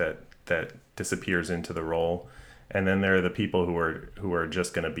actor that disappears into the role, and then there are the people who are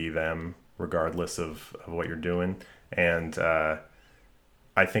just going to be them regardless of what you're doing. And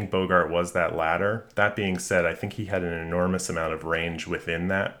I think Bogart was that latter. That being said, I think he had an enormous amount of range within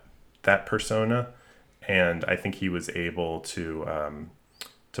that persona, and I think he was able to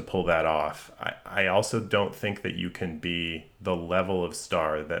pull that off. I also don't think that you can be the level of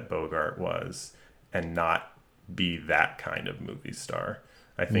star that Bogart was and not be that kind of movie star.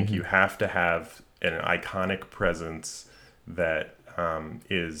 I think you have to have an iconic presence that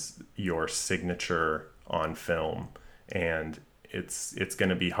is your signature on film, and it's going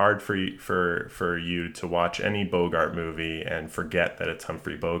to be hard for you to watch any Bogart movie and forget that it's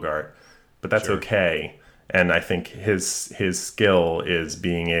Humphrey Bogart, but that's Sure. okay. and I think his skill is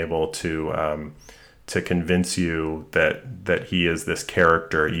being able to convince you that he is this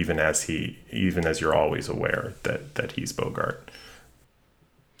character, even as you're always aware that he's Bogart.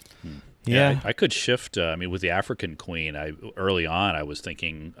 Yeah, I could shift. I mean, with the African Queen, early on I was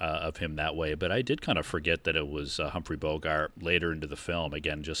thinking of him that way, but I did kind of forget that it was Humphrey Bogart later into the film.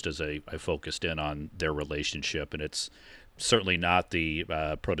 Again, just as I focused in on their relationship, and it's certainly not the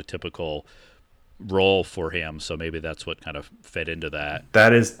prototypical role for him. So maybe that's what kind of fed into that.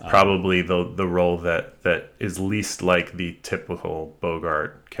 That is probably the role that is least like the typical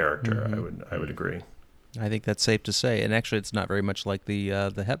Bogart character. I would agree. I think that's safe to say, and actually, it's not very much like the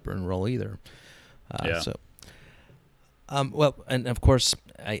Hepburn role either. So, well, and of course,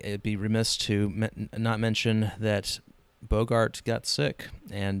 I'd be remiss to not mention that Bogart got sick,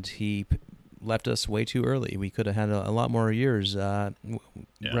 and he left us way too early. We could have had a lot more years.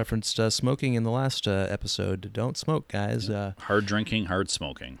 Referenced smoking in the last episode. Don't smoke, guys. Hard drinking, hard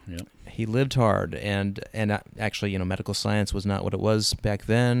smoking. Yep. He lived hard, and actually, medical science was not what it was back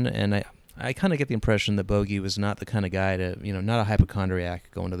then, and I kind of get the impression that Bogey was not the kind of guy to, not a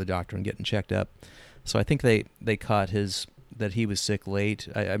hypochondriac going to the doctor and getting checked up. So I think they caught that he was sick late.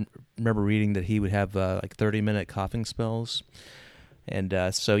 I remember reading that he would have like 30-minute coughing spells.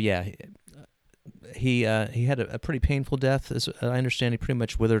 And so, yeah, he had a pretty painful death. As I understand, he pretty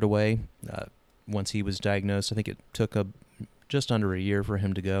much withered away once he was diagnosed. I think it took just under a year for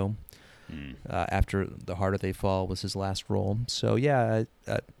him to go after The Harder They Fall was his last role. So, yeah,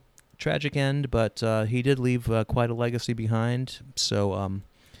 tragic end, but he did leave quite a legacy behind. So,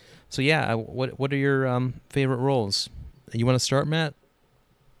 yeah. What are your favorite roles? You want to start, Matt?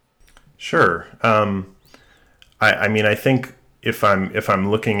 Sure. I mean, I think if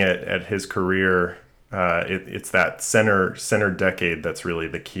I'm looking at his career, it's that center decade that's really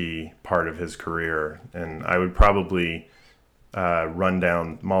the key part of his career, and I would probably run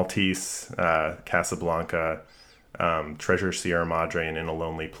down Maltese, Casablanca, Treasure Sierra Madre, and In a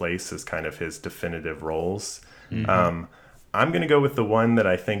Lonely Place as kind of his definitive roles. I'm going to go with the one that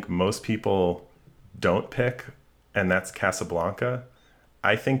I think most people don't pick, and that's Casablanca.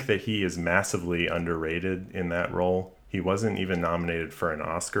 I think that he is massively underrated in that role. He wasn't even nominated for an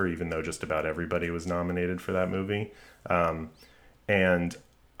Oscar, even though just about everybody was nominated for that movie. And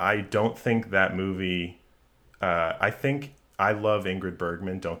I don't think that movie... I think I love Ingrid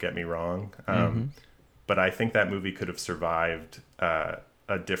Bergman, don't get me wrong. But I think that movie could have survived a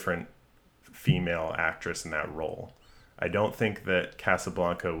different female actress in that role. I don't think that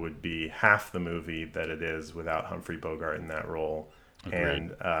Casablanca would be half the movie that it is without Humphrey Bogart in that role. Agreed.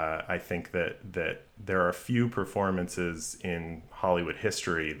 And I think that there are a few performances in Hollywood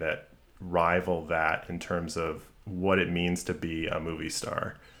history that rival that in terms of what it means to be a movie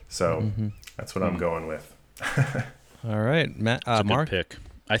star. So that's what I'm going with. All right, Matt. That's a Mark? good pick.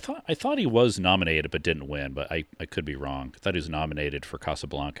 I thought he was nominated but didn't win, but I could be wrong. I thought he was nominated for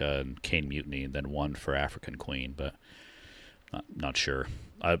Casablanca and Caine Mutiny and then won for African Queen, but not sure.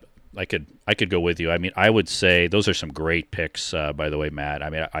 I could go with you. I mean, I would say those are some great picks, by the way, Matt. I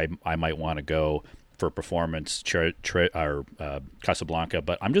mean, I might want to go for performance Casablanca,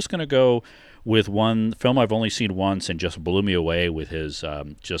 but I'm just going to go with one film I've only seen once and just blew me away with his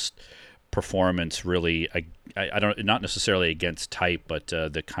just performance. Really, I don't, not necessarily against type, but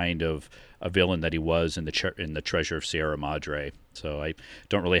the kind of a villain that he was in the Treasure of Sierra Madre. So I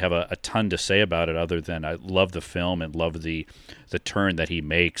don't really have a ton to say about it other than I love the film and love the turn that he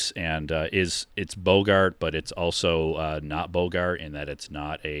makes, and it's Bogart, but it's also not Bogart in that it's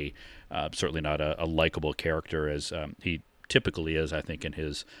not certainly not a likable character as he typically is, I think, in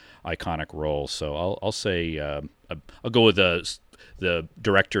his iconic role. So I'll say I'll go with the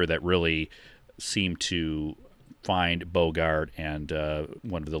director that really seemed to find Bogart and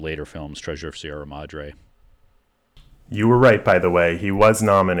one of the later films, Treasure of Sierra Madre. You were right, by the way. He was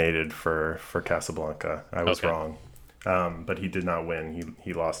nominated for Casablanca. I was wrong. But he did not win.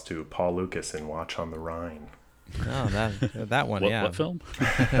 He lost to Paul Lucas in Watch on the Rhine. Oh, that one, yeah. What film?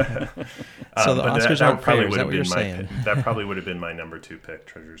 So the Oscars aren't fair, is that what you're saying? That probably would have been my number 2 pick,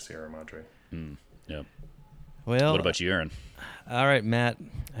 Treasure Sierra Madre. Yeah. Well, what about you, Aaron? All right, Matt.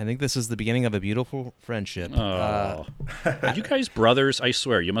 I think this is the beginning of a beautiful friendship. Oh. Are you guys brothers? I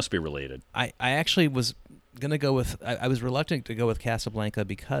swear, you must be related. I actually was going to go with... I was reluctant to go with Casablanca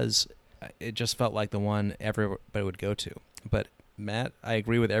because it just felt like the one everybody would go to. But, Matt, I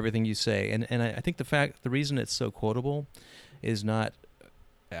agree with everything you say. And I think the reason it's so quotable is not...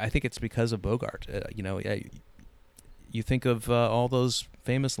 I think it's because of Bogart. You think of all those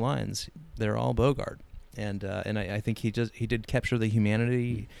famous lines. They're all Bogart. And I think he did capture the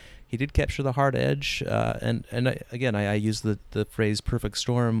humanity. he did capture the hard edge, again, I use the phrase "perfect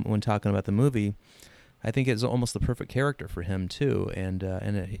storm" when talking about the movie. I think it's almost the perfect character for him too,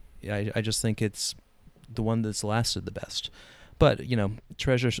 I just think it's the one that's lasted the best. But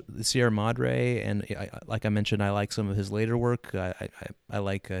Treasure the Sierra Madre, and like I mentioned, I like some of his later work. I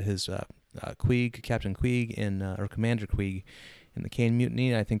like his Queeg, Captain Queeg or Commander Queeg in the Caine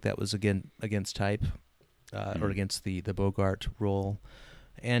Mutiny. I think that was again against type, or against the Bogart role.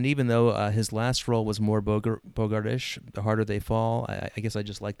 And even though his last role was more Bogart-ish, The Harder They Fall, I guess I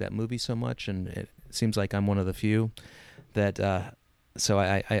just like that movie so much, and it seems like I'm one of the few that. So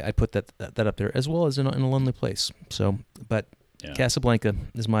I put that up there, as well as in a Lonely Place. So, but yeah. Casablanca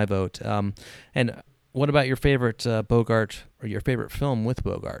is my vote. And what about your favorite Bogart, or your favorite film with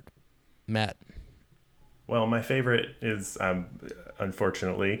Bogart, Matt? Well, my favorite is,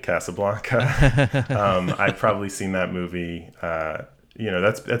 unfortunately, Casablanca. I've probably seen that movie.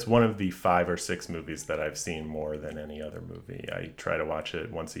 That's one of the 5 or 6 movies that I've seen more than any other movie. I try to watch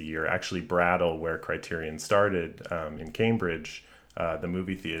it once a year. Actually, Brattle, where Criterion started in Cambridge, the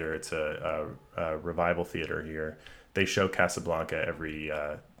movie theater, it's a revival theater here. They show Casablanca every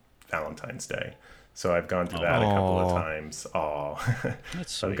Valentine's Day. So I've gone to that a couple of times.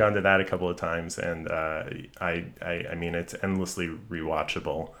 That's sweet. I've gone to that a couple of times, and I mean, it's endlessly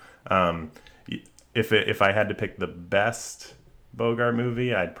rewatchable. If I had to pick the best Bogart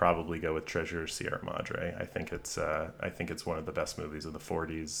movie, I'd probably go with Treasure Sierra Madre. I think it's one of the best movies of the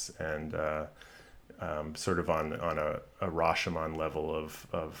 40s, and sort of on a Rashomon level of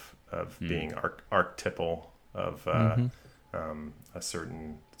being archetypal of a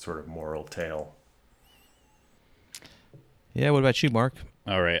certain sort of moral tale. Yeah, what about you, Mark?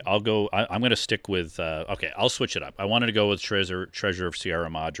 All right, I'll go. I'm going to stick with. Okay, I'll switch it up. I wanted to go with Treasure of Sierra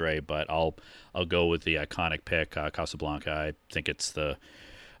Madre, but I'll go with the iconic pick, Casablanca. I think it's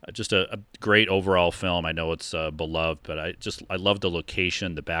just a great overall film. I know it's beloved, but I love the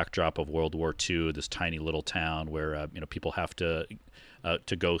location, the backdrop of World War II, this tiny little town where people have to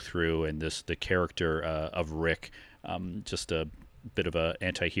go through, and the character of Rick, just a bit of a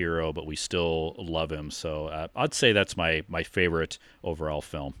anti-hero, but we still love him. So I'd say that's my favorite overall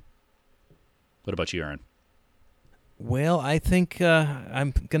film. What about you, Aaron? Well, I think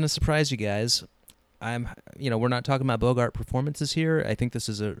I'm going to surprise you guys. We're not talking about Bogart performances here. I think this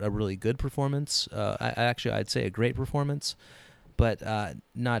is a really good performance. I'd say a great performance, but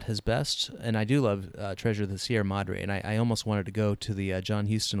not his best. And I do love Treasure of the Sierra Madre, and I almost wanted to go to the John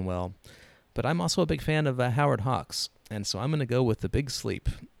Huston well. But I'm also a big fan of Howard Hawks, and so I'm going to go with The Big Sleep.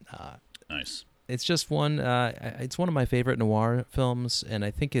 Nice. It's just one. It's one of my favorite noir films, and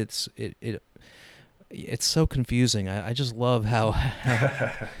I think it's so confusing. I just love how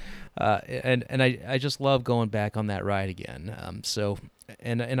and I just love going back on that ride again.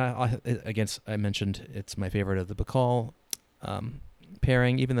 I mentioned it's my favorite of the Bacall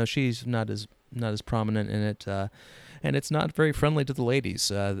pairing, even though she's not as prominent in it. And it's not very friendly to the ladies.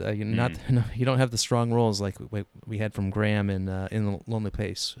 You don't have the strong roles like we had from Graham in The Lonely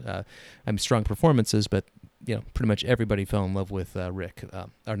Place. Strong performances, but pretty much everybody fell in love with Rick,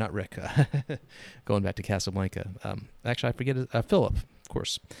 or not Rick. Going back to Casablanca. Actually, I forget Philip, of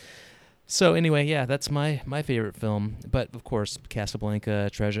course. So anyway, yeah, that's my favorite film. But of course, Casablanca,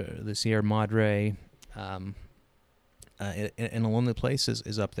 Treasure, the Sierra Madre, and A Lonely Place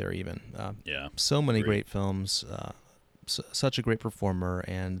is up there even. Yeah. So many great films. Such a great performer,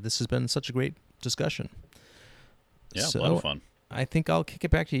 and this has been such a great discussion. Yeah, a lot of fun. I think I'll kick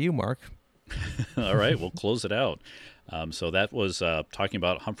it back to you, Mark. All right, we'll close it out. So that was talking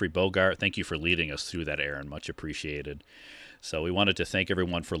about Humphrey Bogart. Thank you for leading us through that, Aaron. Much appreciated. So we wanted to thank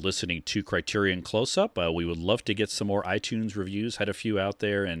everyone for listening to Criterion Close-Up. We would love to get some more iTunes reviews. Had a few out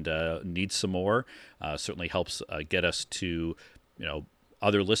there and need some more. Certainly helps get us to,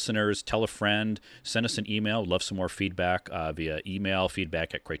 other listeners. Tell a friend. Send us an email. Love some more feedback via email,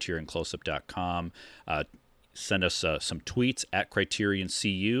 feedback@CriterionCloseup.com. Send us some tweets at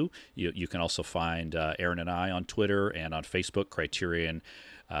CriterionCU. You can also find Aaron and I on Twitter and on Facebook, Criterion,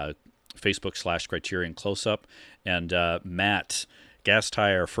 Facebook/Criterion Closeup. And Matt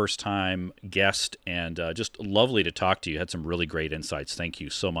Gasteier, first-time guest, and just lovely to talk to you. Had some really great insights. Thank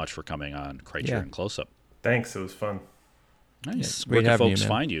you so much for coming on Criterion Closeup. Thanks. It was fun. Nice. Where can folks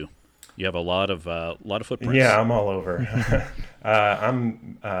find you? You have a lot of footprints. Yeah, I'm all over.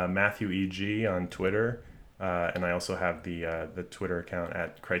 I'm Matthew E.G. on Twitter, and I also have the Twitter account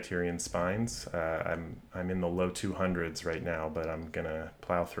at Criterion Spines. I'm in the low 200s right now, but I'm gonna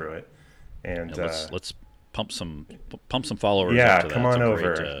plow through it. And let's pump some followers. Yeah, up to come that. on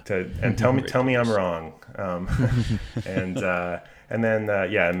over and tell me I'm wrong. And then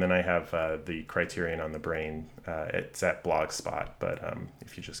and then I have the Criterion on the Brain. It's at Blogspot, but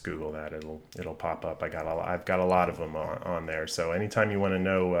if you just Google that, it'll pop up. I've got a lot of them on there. So anytime you want to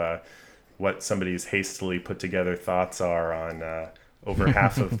know what somebody's hastily put together thoughts are on over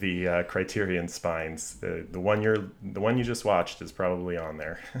half of the Criterion spines, the one you just watched is probably on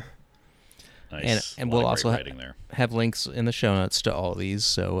there. Nice. And we'll also have links in the show notes to all of these.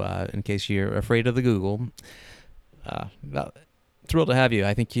 So in case you're afraid of the Google, thrilled to have you.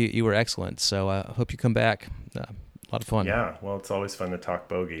 I think you were excellent. So I hope you come back. A lot of fun. Yeah, well, it's always fun to talk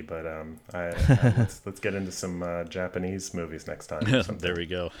bogey, but let's get into some Japanese movies next time. There we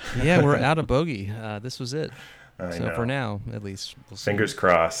go. Yeah, we're out of bogey. This was it. I so know. for now, at least, we'll see. Fingers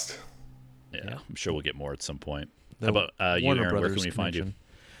crossed. Yeah, I'm sure we'll get more at some point. The How about you, Warner Aaron? Where Brothers can we find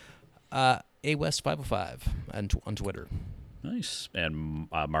connection. AWest505 on Twitter. Nice. And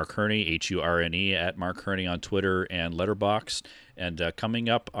Mark Herney, HURNE, at Mark Herney on Twitter and Letterboxd. And coming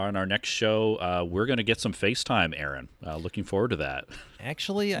up on our next show, we're going to get some FaceTime, Aaron. Looking forward to that.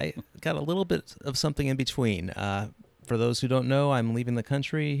 Actually, I got a little bit of something in between. For those who don't know, I'm leaving the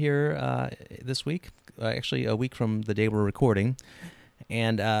country here this week, actually a week from the day we're recording.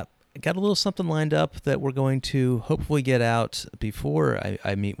 And got a little something lined up that we're going to hopefully get out before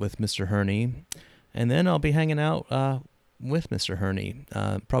I meet with Mr. Herney. And then I'll be hanging out with Mr. Herney,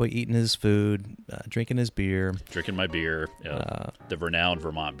 probably eating his food, drinking his beer. Drinking my beer, the renowned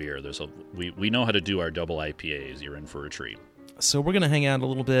Vermont beer. We know how to do our double IPAs. You're in for a treat. So we're going to hang out a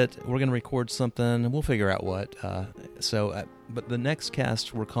little bit. We're going to record something, and we'll figure out what. But the next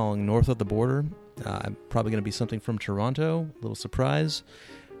cast we're calling North of the Border. Probably going to be something from Toronto, a little surprise.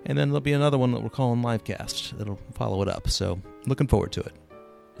 And then there'll be another one that we're calling Livecast that'll follow it up. So looking forward to it.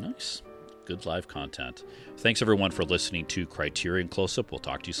 Nice. Good live content. Thanks, everyone, for listening to Criterion Close-Up. We'll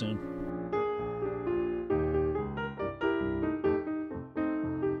talk to you soon.